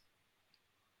Spider-Verse?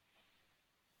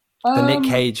 The Nick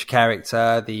Cage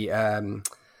character, the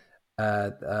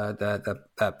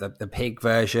pig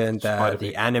version,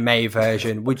 the anime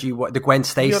version. Would you watch the Gwen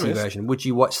Stacy version? Would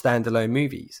you watch standalone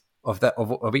movies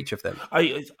of each of them?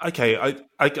 I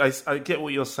get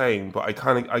what you're saying, but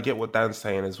I get what Dan's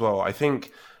saying as well. I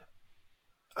think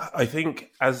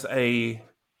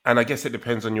and I guess it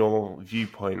depends on your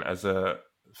viewpoint as a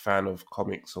fan of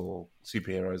comics or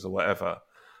superheroes or whatever.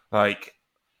 Like,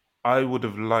 I would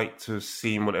have liked to have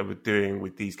seen what they were doing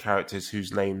with these characters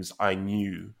whose names I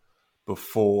knew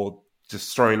before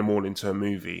just throwing them all into a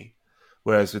movie.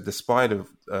 Whereas with the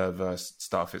Spider-Verse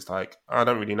stuff, it's like, I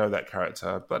don't really know that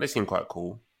character, but they seem quite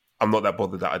cool. I'm not that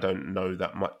bothered that I don't know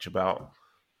that much about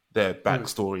their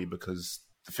backstory because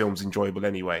the film's enjoyable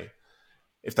anyway,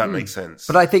 if that makes sense.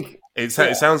 But I think it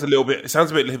sounds a little bit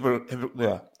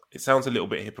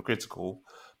hypocritical,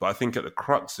 but I think at the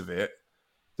crux of it,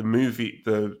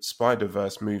 the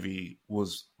Spider-Verse movie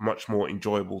was much more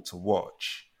enjoyable to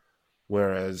watch,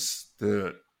 whereas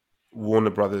the Warner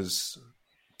Brothers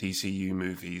DCU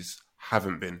movies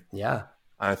haven't been. Yeah.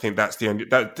 And I think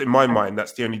in my mind,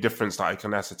 that's the only difference that I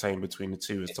can ascertain between the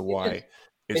two as to why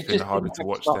it's been harder to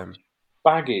watch them.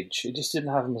 Baggage. It just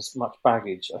didn't have as much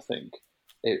baggage, I think.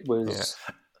 It was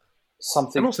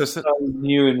something also so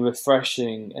new and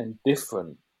refreshing and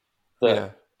different that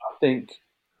I think...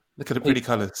 Look at the pretty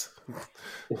colours.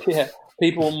 Yeah,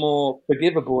 people were more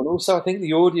forgivable. And also, I think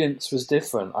the audience was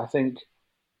different. I think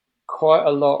quite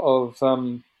a lot of,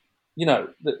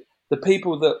 the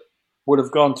people that would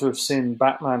have gone to have seen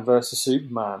Batman versus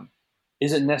Superman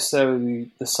isn't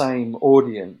necessarily the same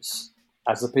audience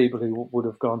as the people who would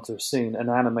have gone to have seen an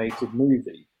animated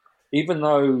movie. Even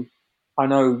though I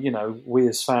know, we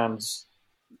as fans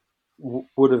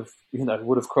would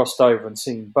have crossed over and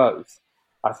seen both.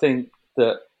 I think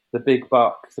that the big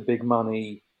buck, the big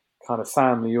money kind of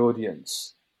family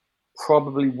audience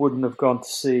probably wouldn't have gone to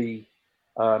see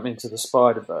Into the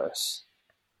Spider-Verse.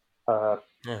 Probably.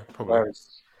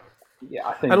 Whereas,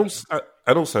 I think...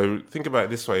 And also, think about it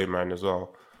this way, man, as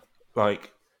well.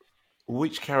 Like,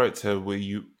 which character were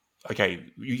you... Okay,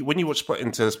 when you watched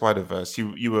Into the Spider-Verse,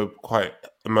 you were quite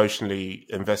emotionally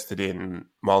invested in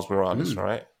Miles Morales,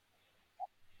 right?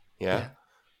 Yeah.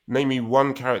 Name me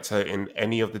one character in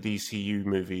any of the DCU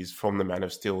movies, from the Man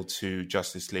of Steel to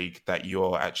Justice League, that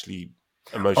you're actually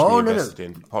emotionally invested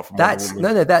in. Apart from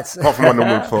Wonder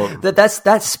Woman.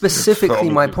 That's specifically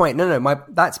my point.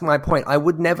 That's my point. I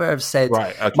would never have said.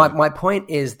 Right. Okay. My point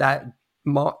is that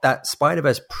that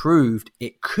Spider-Verse proved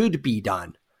it could be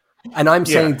done. And I'm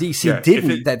saying DC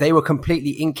didn't, that they were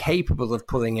completely incapable of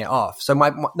pulling it off. So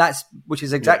which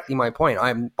is exactly my point.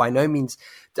 I'm not by no means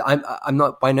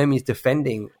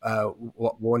defending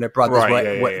what Warner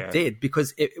Brothers did,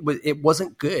 because it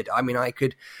wasn't good. I mean, I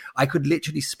could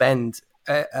literally spend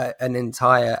an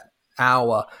entire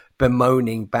hour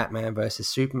bemoaning Batman versus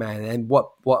Superman, and what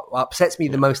upsets me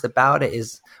the most about it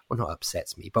is, well, not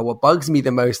upsets me, but what bugs me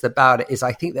the most about it is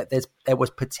I think that there was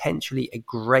potentially a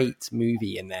great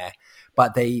movie in there,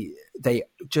 but they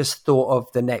just thought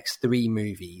of the next 3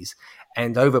 movies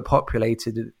and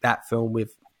overpopulated that film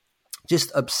with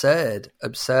just absurd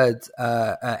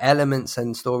elements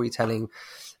and storytelling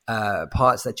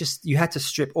parts that just, you had to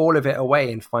strip all of it away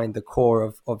and find the core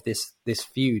of this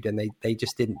feud, and they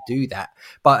just didn't do that.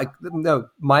 But no,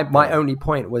 my only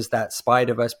point was that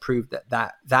Spider-Verse proved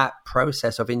that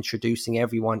process of introducing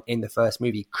everyone in the first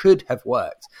movie could have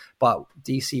worked, but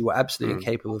DC were absolutely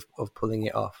incapable of pulling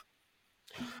it off.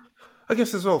 I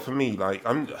guess as well, for me, like,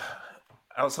 I'm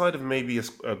outside of maybe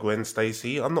a Gwen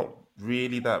Stacy, I'm not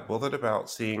really that bothered about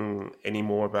seeing any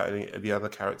more about any of the other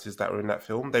characters that were in that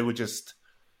film. They were just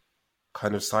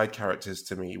kind of side characters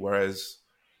to me, whereas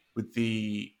with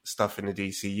the stuff in the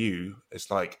DCU,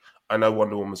 it's like, I know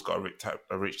Wonder Woman's got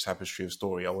a rich tapestry of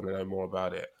story, I want to know more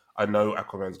about it. I know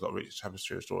Aquaman's got a rich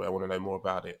tapestry of story, I want to know more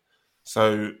about it.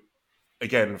 So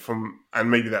again,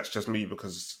 and maybe that's just me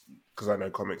because I know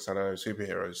comics and I know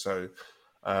superheroes, so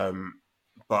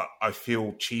but I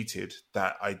feel cheated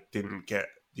that I didn't get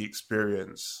the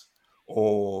experience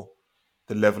or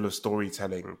the level of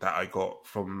storytelling that I got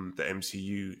from the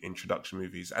MCU introduction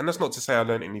movies. And that's not to say I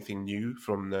learned anything new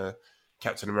from the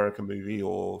Captain America movie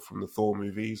or from the Thor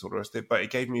movies or the rest of it, but it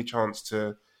gave me a chance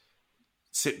to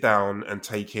sit down and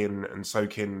take in and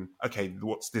soak in, okay,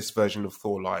 what's this version of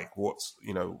Thor like?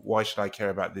 Why should I care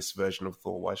about this version of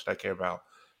Thor? Why should I care about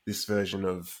this version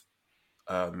of,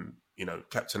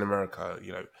 Captain America,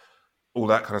 all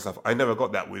that kind of stuff. I never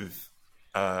got that with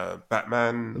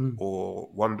Batman or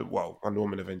Wonder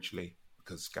Woman eventually,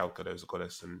 because Gal Gadot is a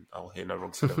goddess and I'll hear no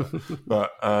wrong cinema.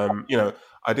 But,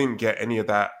 I didn't get any of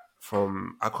that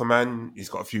from Aquaman. He's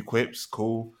got a few quips,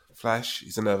 cool. Flash,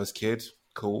 he's a nervous kid,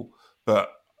 cool. But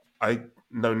I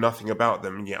know nothing about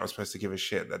them, and yet I'm supposed to give a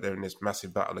shit that they're in this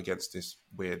massive battle against this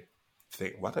weird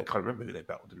thing. Well, I can't remember who they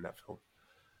battled in that film.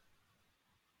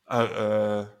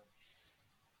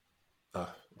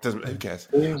 Doesn't, who cares?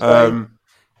 No,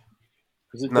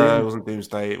 it wasn't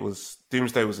Doomsday.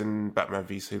 Doomsday was in Batman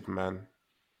v Superman.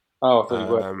 Oh, I thought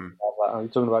you were about that. Are you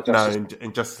talking about Justice League? No,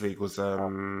 in Justice League was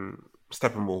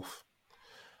Steppenwolf.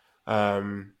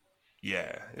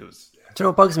 Yeah, it was. Do you know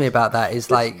what bugs me about that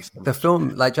is like the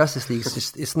film, like Justice League,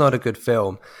 it's not a good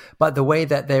film. But the way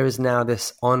that there is now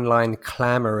this online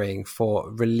clamoring for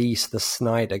release the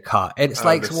Snyder cut, and it's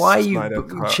like, why are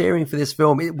you cheering for this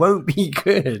film? It won't be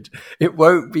good. It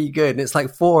won't be good. And it's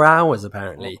like 4 hours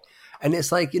apparently, and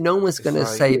it's like no one's going to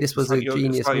say this was a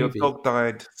genius movie. Your dog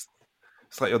died.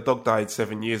 It's like your dog died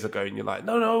 7 years ago, and you're like,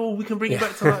 no, we can bring it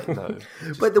back to life. No,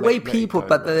 but the way people,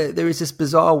 there is this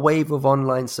bizarre wave of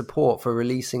online support for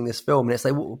releasing this film, and it's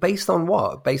like, well, based on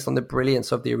what? Based on the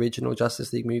brilliance of the original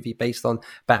Justice League movie, based on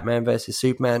Batman versus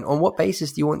Superman. On what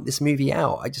basis do you want this movie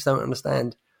out? I just don't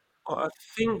understand. Well, I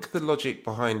think the logic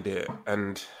behind it,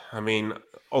 and I mean,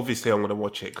 obviously, I'm going to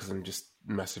watch it because I'm just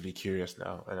massively curious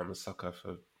now, and I'm a sucker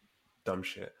for dumb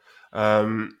shit.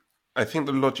 I think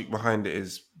the logic behind it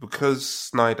is because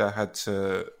Snyder had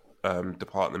to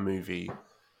depart the movie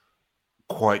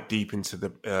quite deep into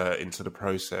the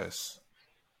process.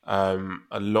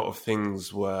 A lot of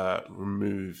things were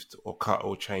removed or cut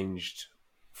or changed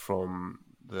from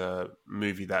the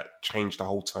movie that changed the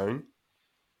whole tone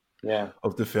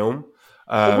of the film.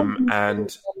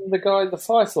 And the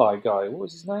Firefly guy, what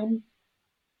was his name?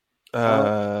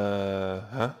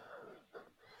 The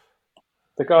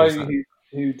guy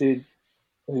who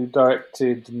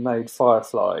directed and made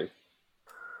Firefly.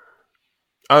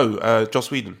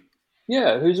 Joss Whedon.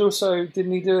 Yeah, who's also,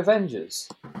 didn't he do Avengers?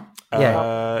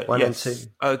 Yeah, one yes. and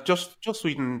two. Joss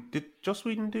Whedon, did Joss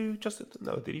Whedon do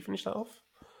did he finish that off?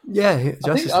 Yeah,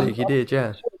 Justice League, he did,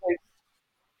 yeah. Sure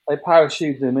they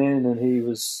parachuted him in and he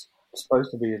was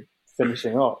supposed to be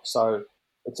finishing off, so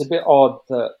it's a bit odd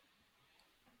that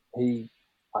he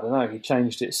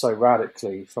changed it so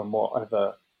radically from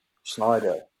whatever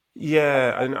Snyder.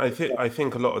 Yeah, and I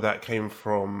think a lot of that came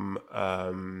from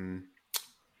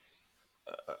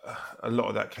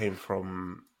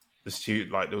the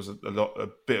studio. Like there was a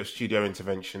bit of studio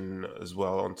intervention as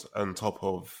well on top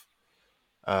of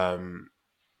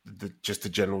just the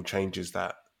general changes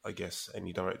that I guess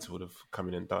any director would have come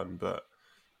in and done. But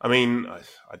I mean,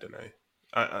 I don't know.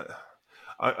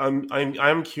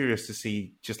 I'm curious to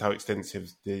see just how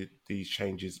extensive these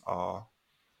changes are,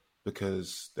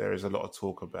 because there is a lot of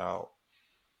talk about,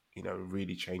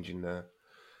 really changing the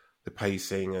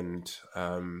pacing and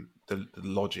the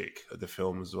logic of the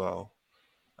film as well.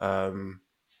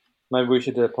 Maybe we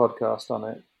should do a podcast on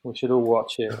it. We should all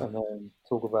watch it and then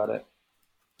talk about it.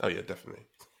 Oh yeah, definitely.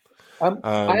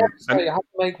 I have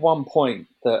to make one point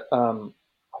that I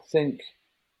think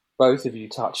both of you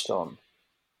touched on.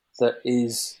 That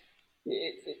is,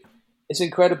 it's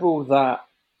incredible that,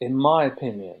 in my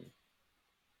opinion,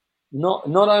 not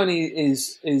only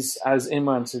is as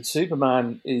Imran said,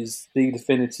 Superman is the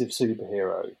definitive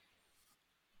superhero.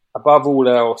 Above all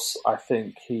else, I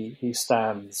think he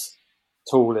stands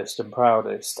tallest and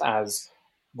proudest as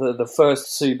the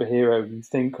first superhero you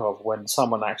think of when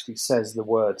someone actually says the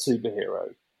word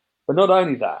superhero. But not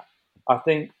only that, I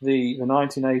think the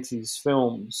 1980s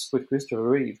films with Christopher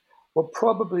Reeve were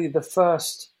probably the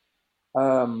first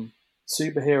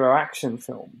superhero action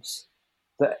films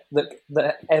that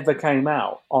ever came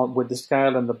out with the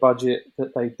scale and the budget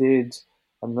that they did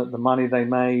and the money they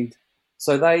made.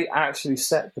 So they actually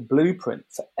set the blueprint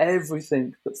for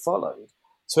everything that followed.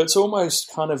 So it's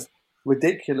almost kind of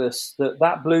ridiculous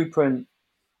that blueprint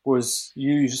was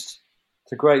used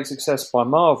to great success by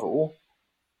Marvel,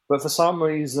 but for some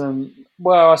reason,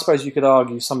 well, I suppose you could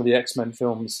argue some of the X-Men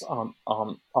films are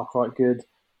quite good,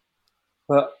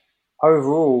 but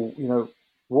overall,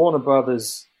 Warner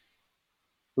Brothers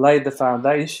laid the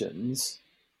foundations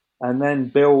and then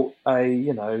built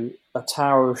a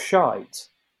tower of shite.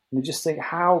 And you just think,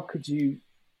 how could you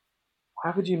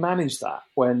manage that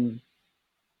when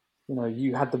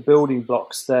you had the building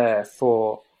blocks there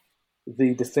for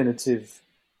the definitive,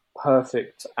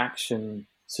 perfect action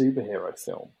superhero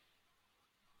film?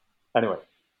 Anyway,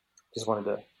 just wanted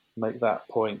to make that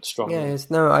point strongly. Yes,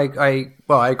 no, I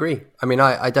agree. I mean,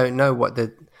 I don't know what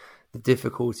the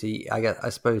difficulty, I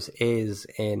suppose, is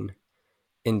in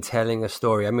telling a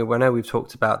story. I mean, I know we've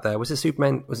talked about was it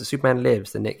Superman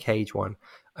Lives, the Nick Cage one?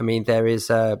 I mean, there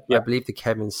is I believe the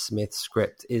Kevin Smith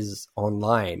script is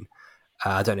online.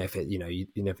 I don't know if it, you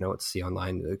never know what to see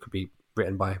online. It could be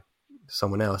written by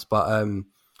someone else, but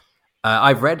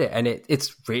I've read it and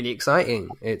it's really exciting.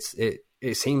 It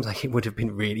seems like it would have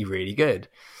been really, really good.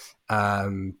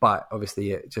 But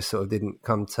obviously it just sort of didn't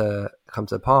come to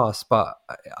pass. But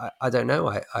I don't know.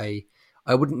 I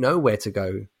wouldn't know where to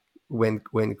go when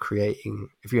creating,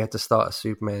 if you had to start a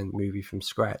Superman movie from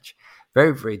scratch.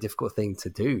 Very, very difficult thing to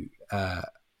do.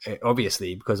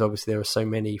 Obviously, because there are so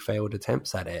many failed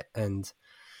attempts at it, and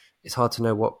it's hard to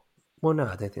know what. Well, no,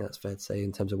 I don't think that's fair to say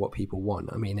in terms of what people want.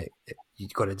 I mean,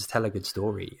 you've got to just tell a good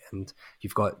story, and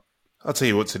you've got. I'll tell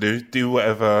you what to do. Do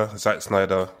whatever Zack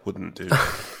Snyder wouldn't do.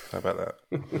 How about that?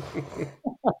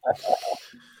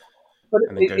 But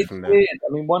it's weird.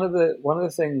 I mean, one of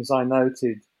the things I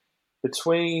noted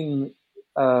between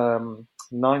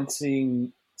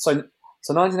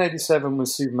 1987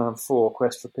 was Superman 4: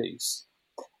 Quest for Peace,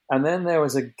 and then there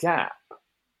was a gap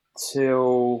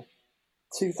till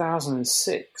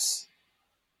 2006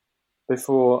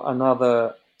 before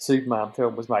another Superman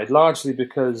film was made, largely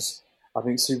because I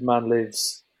think Superman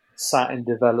Lives sat in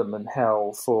development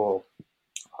hell for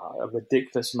a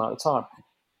ridiculous amount of time.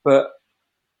 But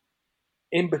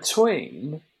in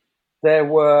between, there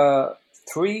were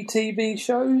 3 TV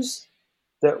shows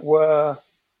that were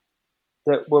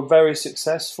very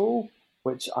successful,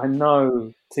 which I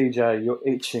know, TJ, you're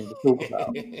itching to talk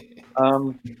about.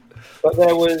 But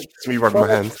there was... It's me rubbing my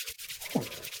hands.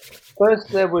 First,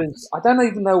 there was... I don't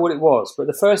even know what it was, but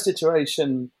the first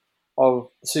iteration of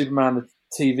Superman, the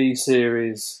TV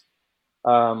series,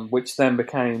 which then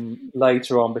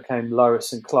later on became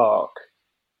Lois and Clark.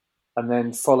 And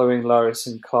then following Lois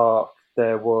and Clark,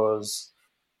 there was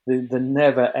the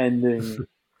never-ending,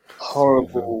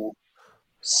 horrible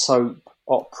soap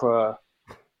opera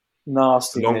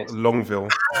nastiness. Longville.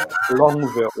 Yeah.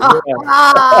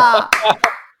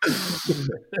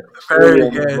 Very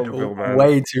good. Longville, man.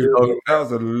 Way too long. That was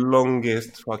the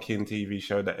longest fucking TV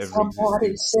show that ever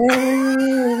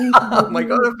existed. Oh my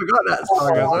god, I forgot that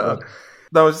song as well.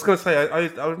 No, I was just going to say, I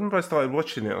remember I started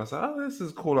watching it. I was like, oh, this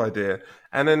is a cool idea.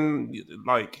 And then,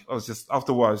 like, I was just,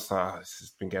 after a while, I was like, this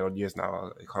has been going on years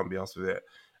now. I can't be asked with it.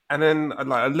 And then,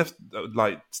 I left,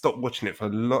 stopped watching it for a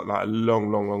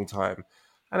long time.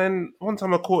 And then one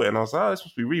time I caught it and I was like, oh, this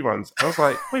must be reruns. And I was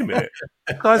like, wait a minute.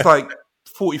 The guy's like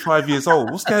 45 years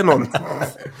old. What's going on?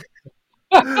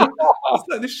 It's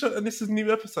like this show, and this is a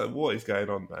new episode. What is going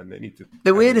on, man? They need to.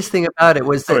 The weirdest thing about it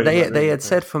was that they had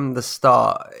said from the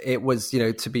start it was,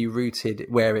 to be rooted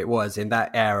where it was in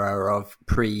that era of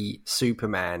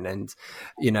pre-Superman, and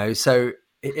so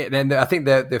then I think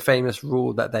the famous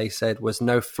rule that they said was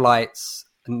no flight,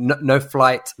 no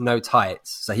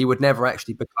tights. So he would never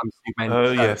actually become Superman.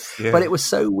 Oh yes, yeah. But it was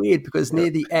so weird because near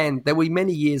the end, there were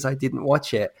many years I didn't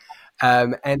watch it,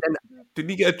 and then.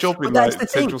 Didn't he get a job in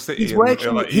Central City? He's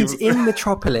working. He's in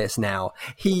Metropolis now.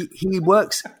 He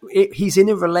works. He's in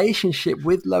a relationship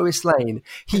with Lois Lane.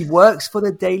 He works for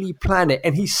the Daily Planet,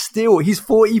 and he's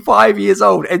 45 years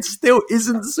old and still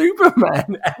isn't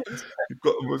Superman. He's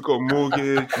got a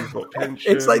mortgage. He's got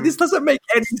pension. It's like, this doesn't make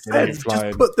any sense.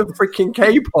 Just put the freaking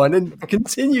cape on and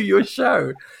continue your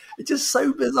show. It's just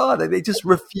so bizarre that they just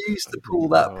refused to pull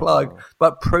that plug,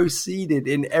 but proceeded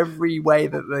in every way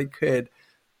that they could.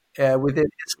 Within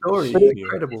his story. But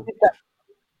incredible.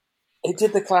 It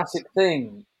did the classic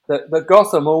thing that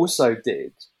Gotham also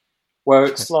did, where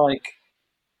it's like,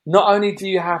 not only do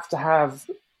you have to have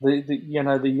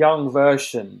the young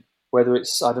version, whether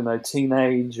it's, I don't know,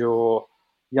 teenage or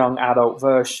young adult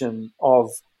version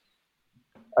of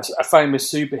a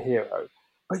famous superhero,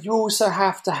 but you also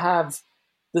have to have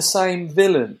the same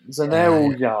villains, and they're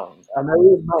all young and they're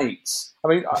all mates.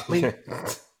 I mean.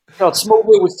 God,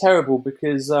 Smallville was terrible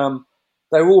because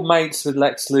they were all mates with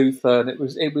Lex Luthor, and it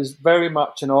was very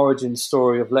much an origin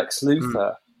story of Lex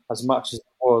Luthor as much as it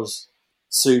was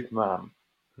Superman.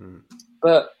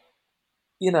 But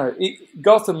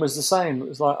Gotham was the same. It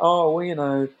was like, oh,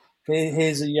 well,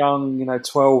 here's a young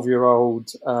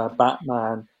 12-year-old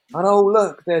Batman, and oh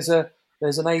look, there's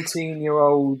an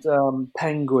 18-year-old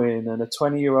Penguin and a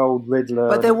 20-year-old Riddler.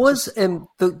 But there was the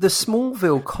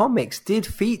Smallville comics did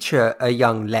feature a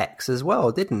young Lex as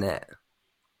well, didn't it?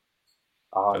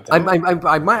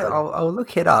 I'll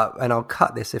look it up and I'll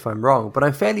cut this if I'm wrong, but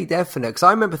I'm fairly definite because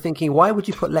I remember thinking, why would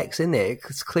you put Lex in there?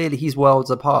 Because clearly he's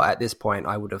worlds apart at this point,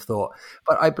 I would have thought.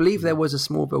 But I believe there was a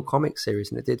Smallville comic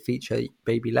series and it did feature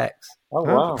baby Lex. Oh,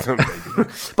 wow.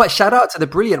 But shout out to the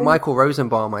brilliant Michael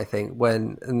Rosenbaum, I think,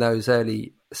 when in those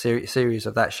early series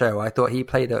of that show. I thought he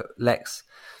played a Lex,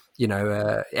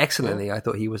 excellently. Yeah. I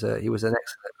thought he was an excellent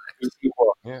Lex.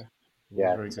 Yeah.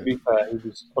 Yeah, to be fair, he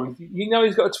was.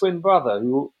 He's got a twin brother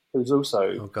who who's also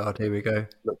Oh God, here we go.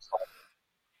 looks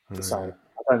like the same.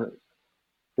 I don't.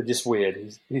 But just weird.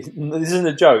 This isn't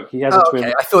a joke. He has a twin.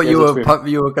 Okay, I thought you were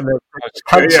going to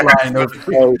punchline of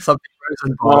something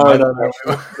Rosenbaum. I don't know.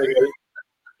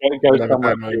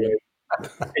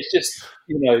 It's just,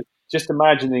 just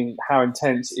imagining how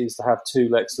intense it is to have two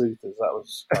Lex Luthors. That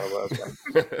was kind of what I was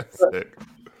going.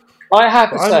 I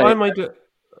have to say,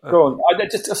 go on.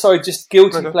 Just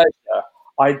guilty pleasure.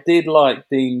 I did like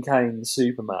Dean Kane's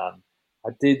Superman.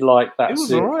 I did like that. It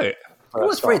was alright. It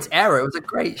was for its era. It was a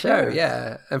great show,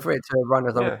 yeah. And for it to run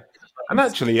as a... And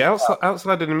actually, outside of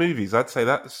the movies, I'd say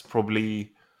that's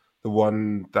probably the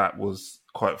one that was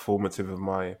quite formative of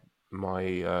my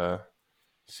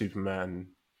Superman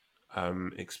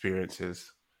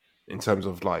experiences in terms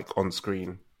of like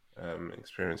on-screen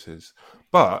experiences.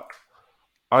 But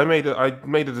I made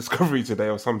a discovery today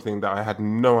of something that I had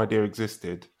no idea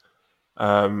existed.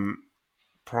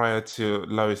 Prior to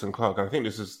Lois and Clark, and I think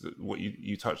this is what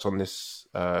you touched on this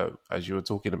as you were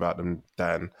talking about them,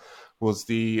 Dan, was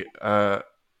the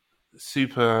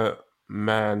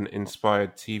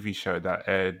Superman-inspired TV show that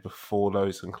aired before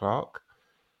Lois and Clark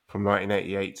from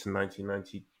 1988 to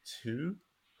 1992.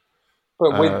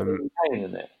 But with Dean Kane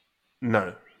in it?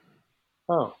 No.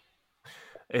 Oh.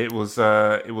 It was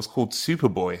called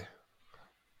Superboy.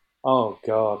 Oh,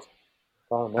 God.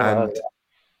 Oh, no. And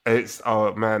it's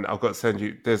man, I've got to send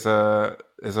you. There's or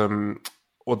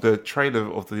the trailer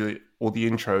of all the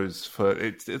intros for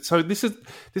it. So this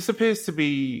appears to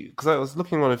be, because I was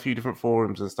looking on a few different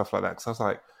forums and stuff like that. Because I was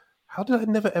like, how did I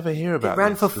never ever hear about? It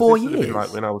ran this? for 4 years.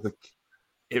 Like when I was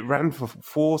it ran for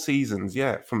 4 seasons.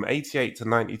 Yeah, from 88 to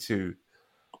 92,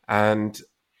 and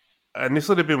this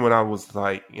would have been when I was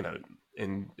like,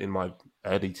 in my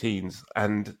early teens,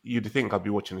 and you'd think I'd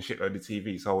be watching a shitload of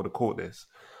TV, so I would have caught this.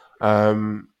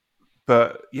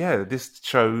 But yeah, this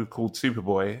show called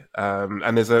Superboy,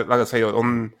 and there's like I say,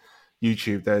 on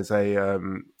YouTube, there's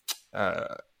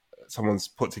someone's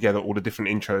put together all the different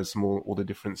intros from all the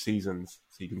different seasons,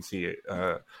 so you can see it,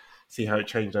 see how it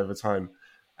changed over time,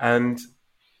 and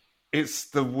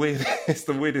it's the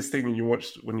weirdest thing when you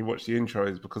watch the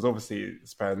intros, because obviously it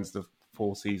spans the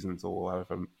 4 seasons or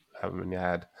however many you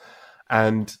had,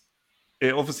 and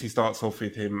it obviously starts off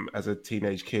with him as a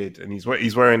teenage kid, and he's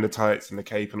wearing the tights and the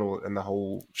cape and the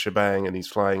whole shebang, and he's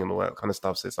flying and all that kind of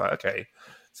stuff. So it's like, okay,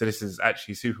 so this is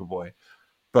actually Superboy.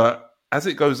 But as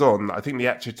it goes on, I think the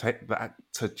actor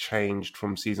changed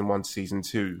from season 1 to season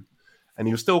 2, and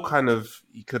he was still kind of,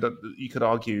 you could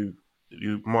argue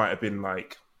you might have been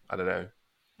like, I don't know,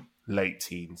 late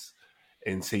teens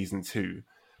in season 2.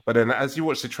 But then as you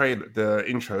watch the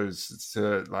intros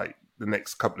to like the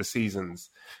next couple of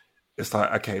seasons, it's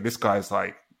like, okay, this guy's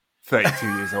like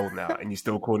 32 years old now, and you're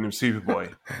still calling him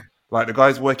Superboy. Like, the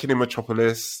guy's working in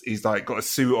Metropolis. He's like got a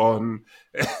suit on.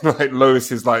 Like,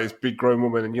 Lois is like this big grown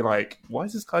woman, and you're like, why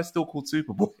is this guy still called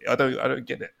Superboy? I don't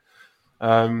get it.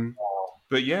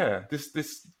 But yeah,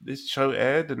 this show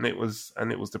aired, and it was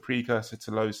the precursor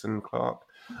to Lois and Clark.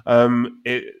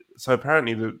 So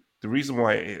apparently the reason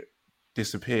why it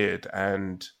disappeared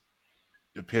and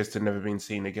appears to have never been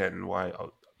seen again, why a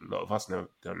lot of us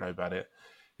don't know about it,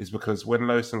 is because when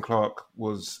Lois and Clark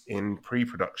was in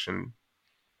pre-production,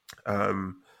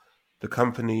 the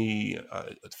company,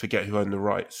 I forget who owned the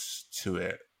rights to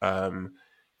it,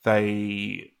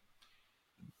 they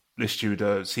issued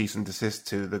a cease and desist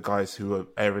to the guys who were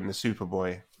airing the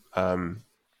Superboy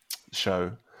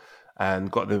show,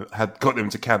 and got them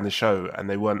to can the show, and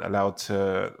they weren't allowed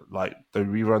to like the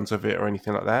reruns of it or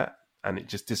anything like that, and it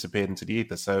just disappeared into the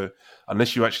ether. So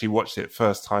unless you actually watched it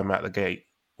first time out the gate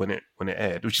when it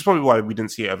aired, which is probably why we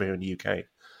didn't see it over here in the UK,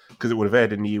 because it would have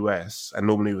aired in the US, and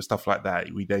normally with stuff like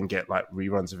that, we then get like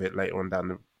reruns of it later on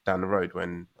down the road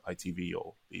when ITV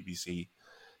or BBC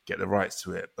get the rights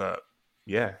to it. But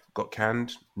yeah, got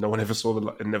canned. No one ever saw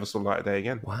never saw the light of day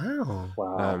again. Wow.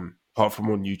 Apart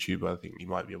from on YouTube, I think you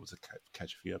might be able to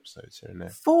catch a few episodes here and there.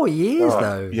 4 years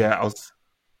though. Yeah, I was.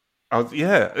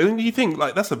 Yeah, and you think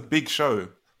like that's a big show,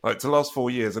 like to last 4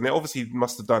 years, and it obviously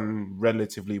must have done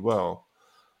relatively well.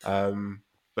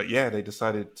 But yeah, they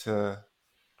decided to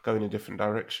go in a different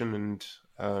direction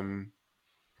and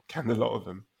canned a lot of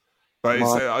them. But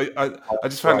I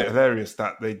just found it hilarious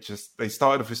that they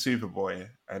started off with Superboy,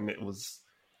 and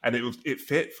it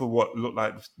fit for what looked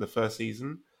like the first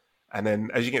season, and then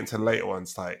as you get into the later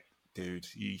ones, like, dude,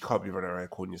 you can't be running around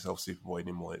calling yourself Superboy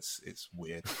anymore. It's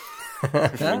weird.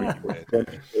 It's really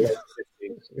weird.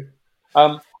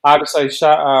 I have to say,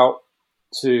 shout out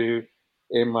to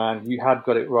Imran. You had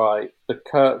got it right. The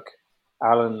Kirk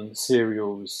Allen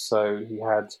serials. So he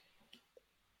had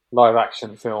live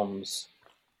action films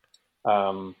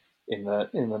in the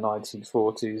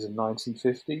 1940s and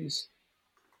 1950s.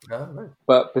 Oh, right.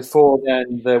 But before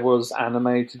then, there was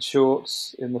animated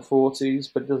shorts in the 40s,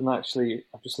 but it doesn't actually.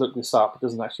 I've just looked this up. It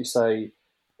doesn't actually say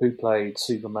who played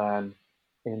Superman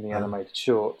in the animated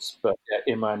shorts. But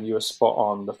yeah, Iman, you were spot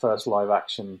on. The first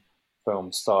live-action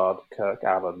film starred Kirk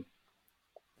Allen.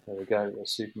 There we go.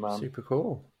 There's Superman. Super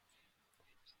cool.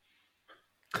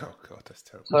 Oh god, that's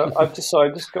terrible. So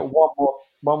I've just got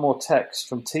one more text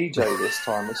from TJ this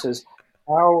time. It says,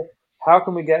 "How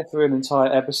can we get through an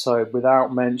entire episode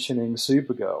without mentioning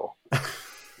Supergirl?"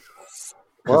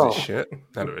 Well, it's shit.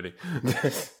 Not really.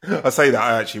 I say that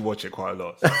I actually watch it quite a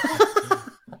lot.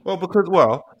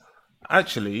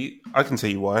 Actually, I can tell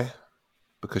you why.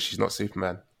 Because she's not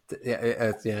Superman. Yeah,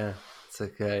 it's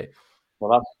okay.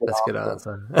 Well, that's a good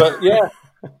answer. But yeah.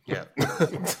 Yeah.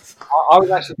 I was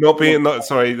actually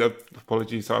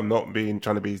apologies. I'm not trying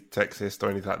to be sexist or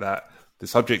anything like that. The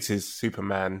subject is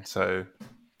Superman, so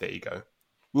there you go.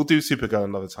 We'll do Supergirl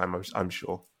another time, I'm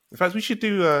sure. In fact, we should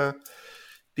do a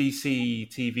DC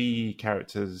TV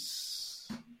characters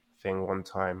thing one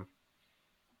time.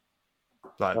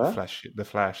 Like the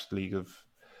Flash, League of?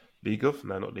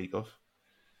 No, not League of.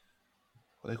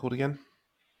 What are they called again?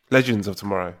 Legends of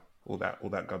Tomorrow. All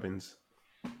that gubbins.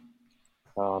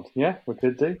 Yeah, we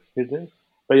could do.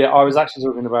 But yeah, I was actually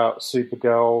talking about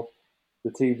Supergirl,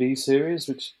 the TV series,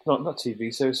 which not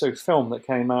TV series, so film that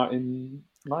came out in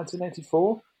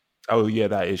 1984. Oh yeah,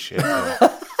 that is shit. Yeah.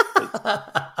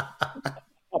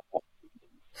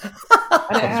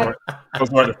 I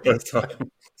was right the first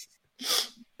time.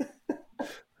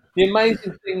 The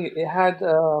amazing thing, it had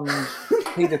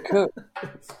Peter Cook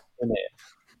in it.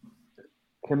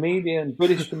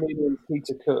 British comedian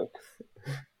Peter Cook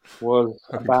was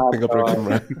a bad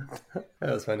guy.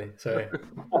 That was funny. Sorry.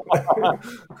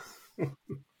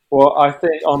 Well, I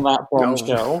think on that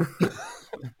bombshell,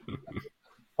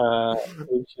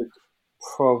 we should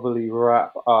probably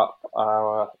wrap up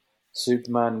our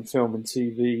Superman film and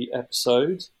TV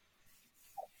episode.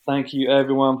 Thank you,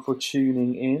 everyone, for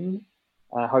tuning in.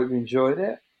 I hope you enjoyed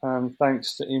it.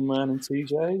 Thanks to Imran and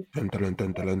TJ.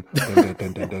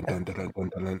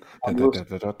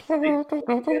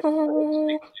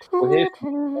 We're here.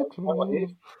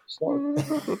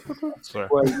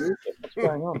 What's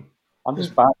going on? I'm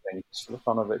just babbling just for the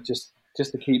fun of it, just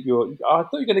to keep your. I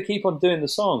thought you were going to keep on doing the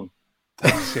song.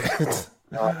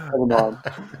 Never mind.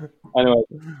 Anyway,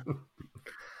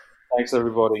 thanks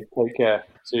everybody. Take care.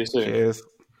 See you soon. Cheers.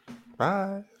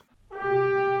 Bye.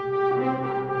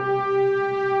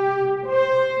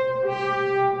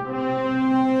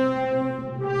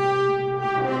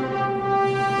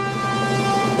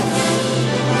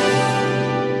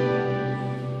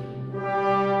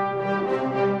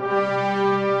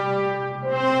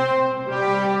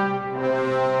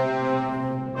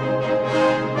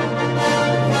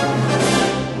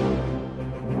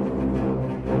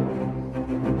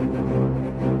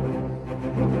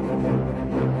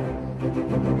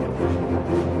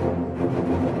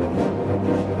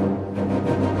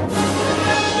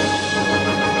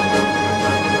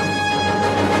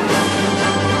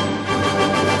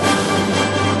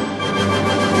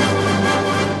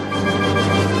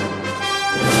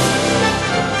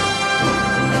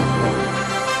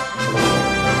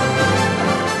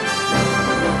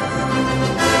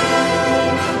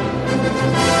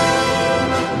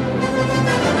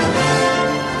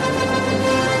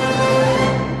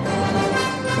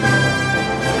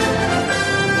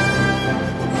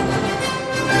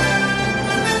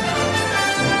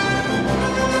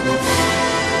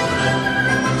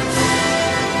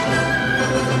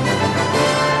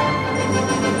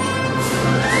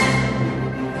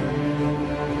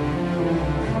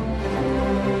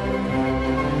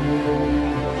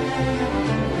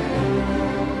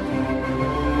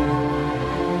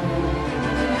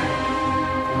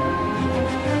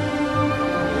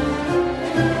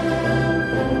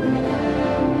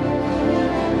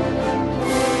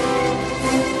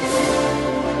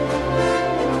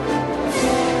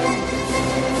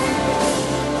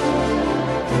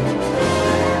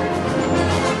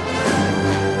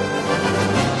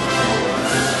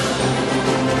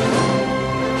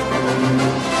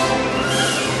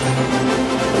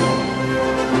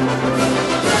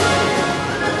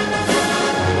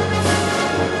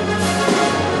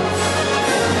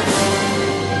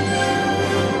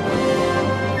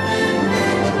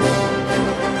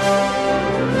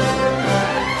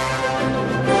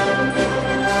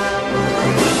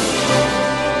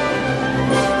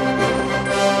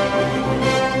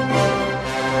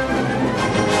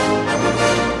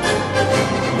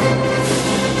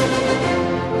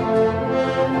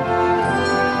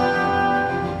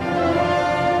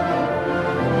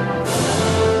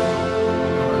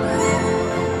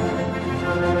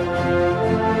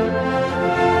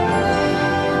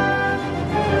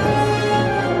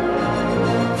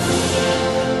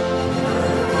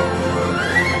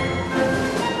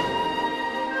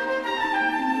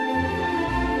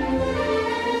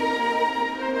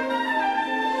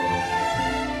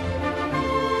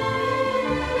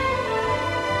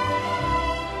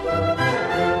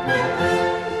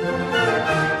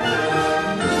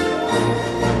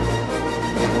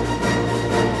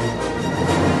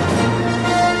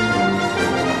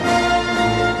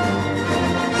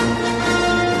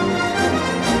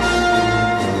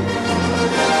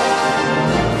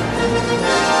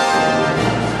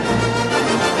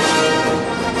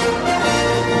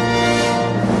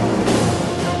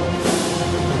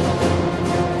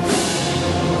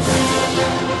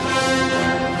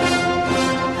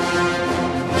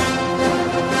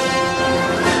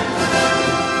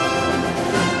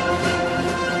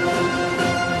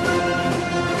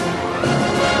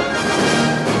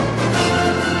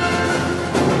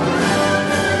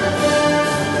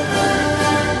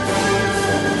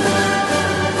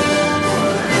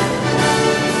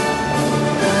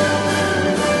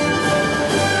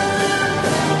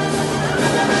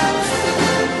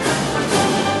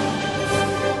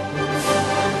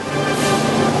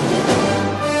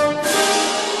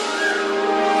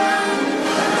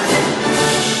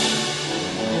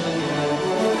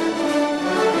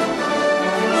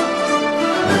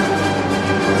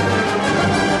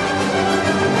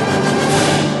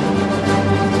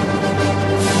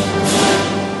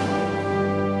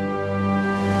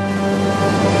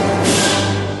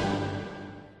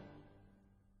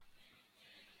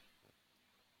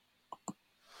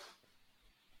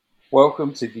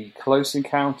 Welcome to the Close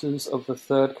Encounters of the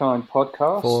Third Kind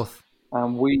podcast. Fourth.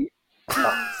 And we...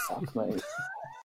 Oh, fuck me.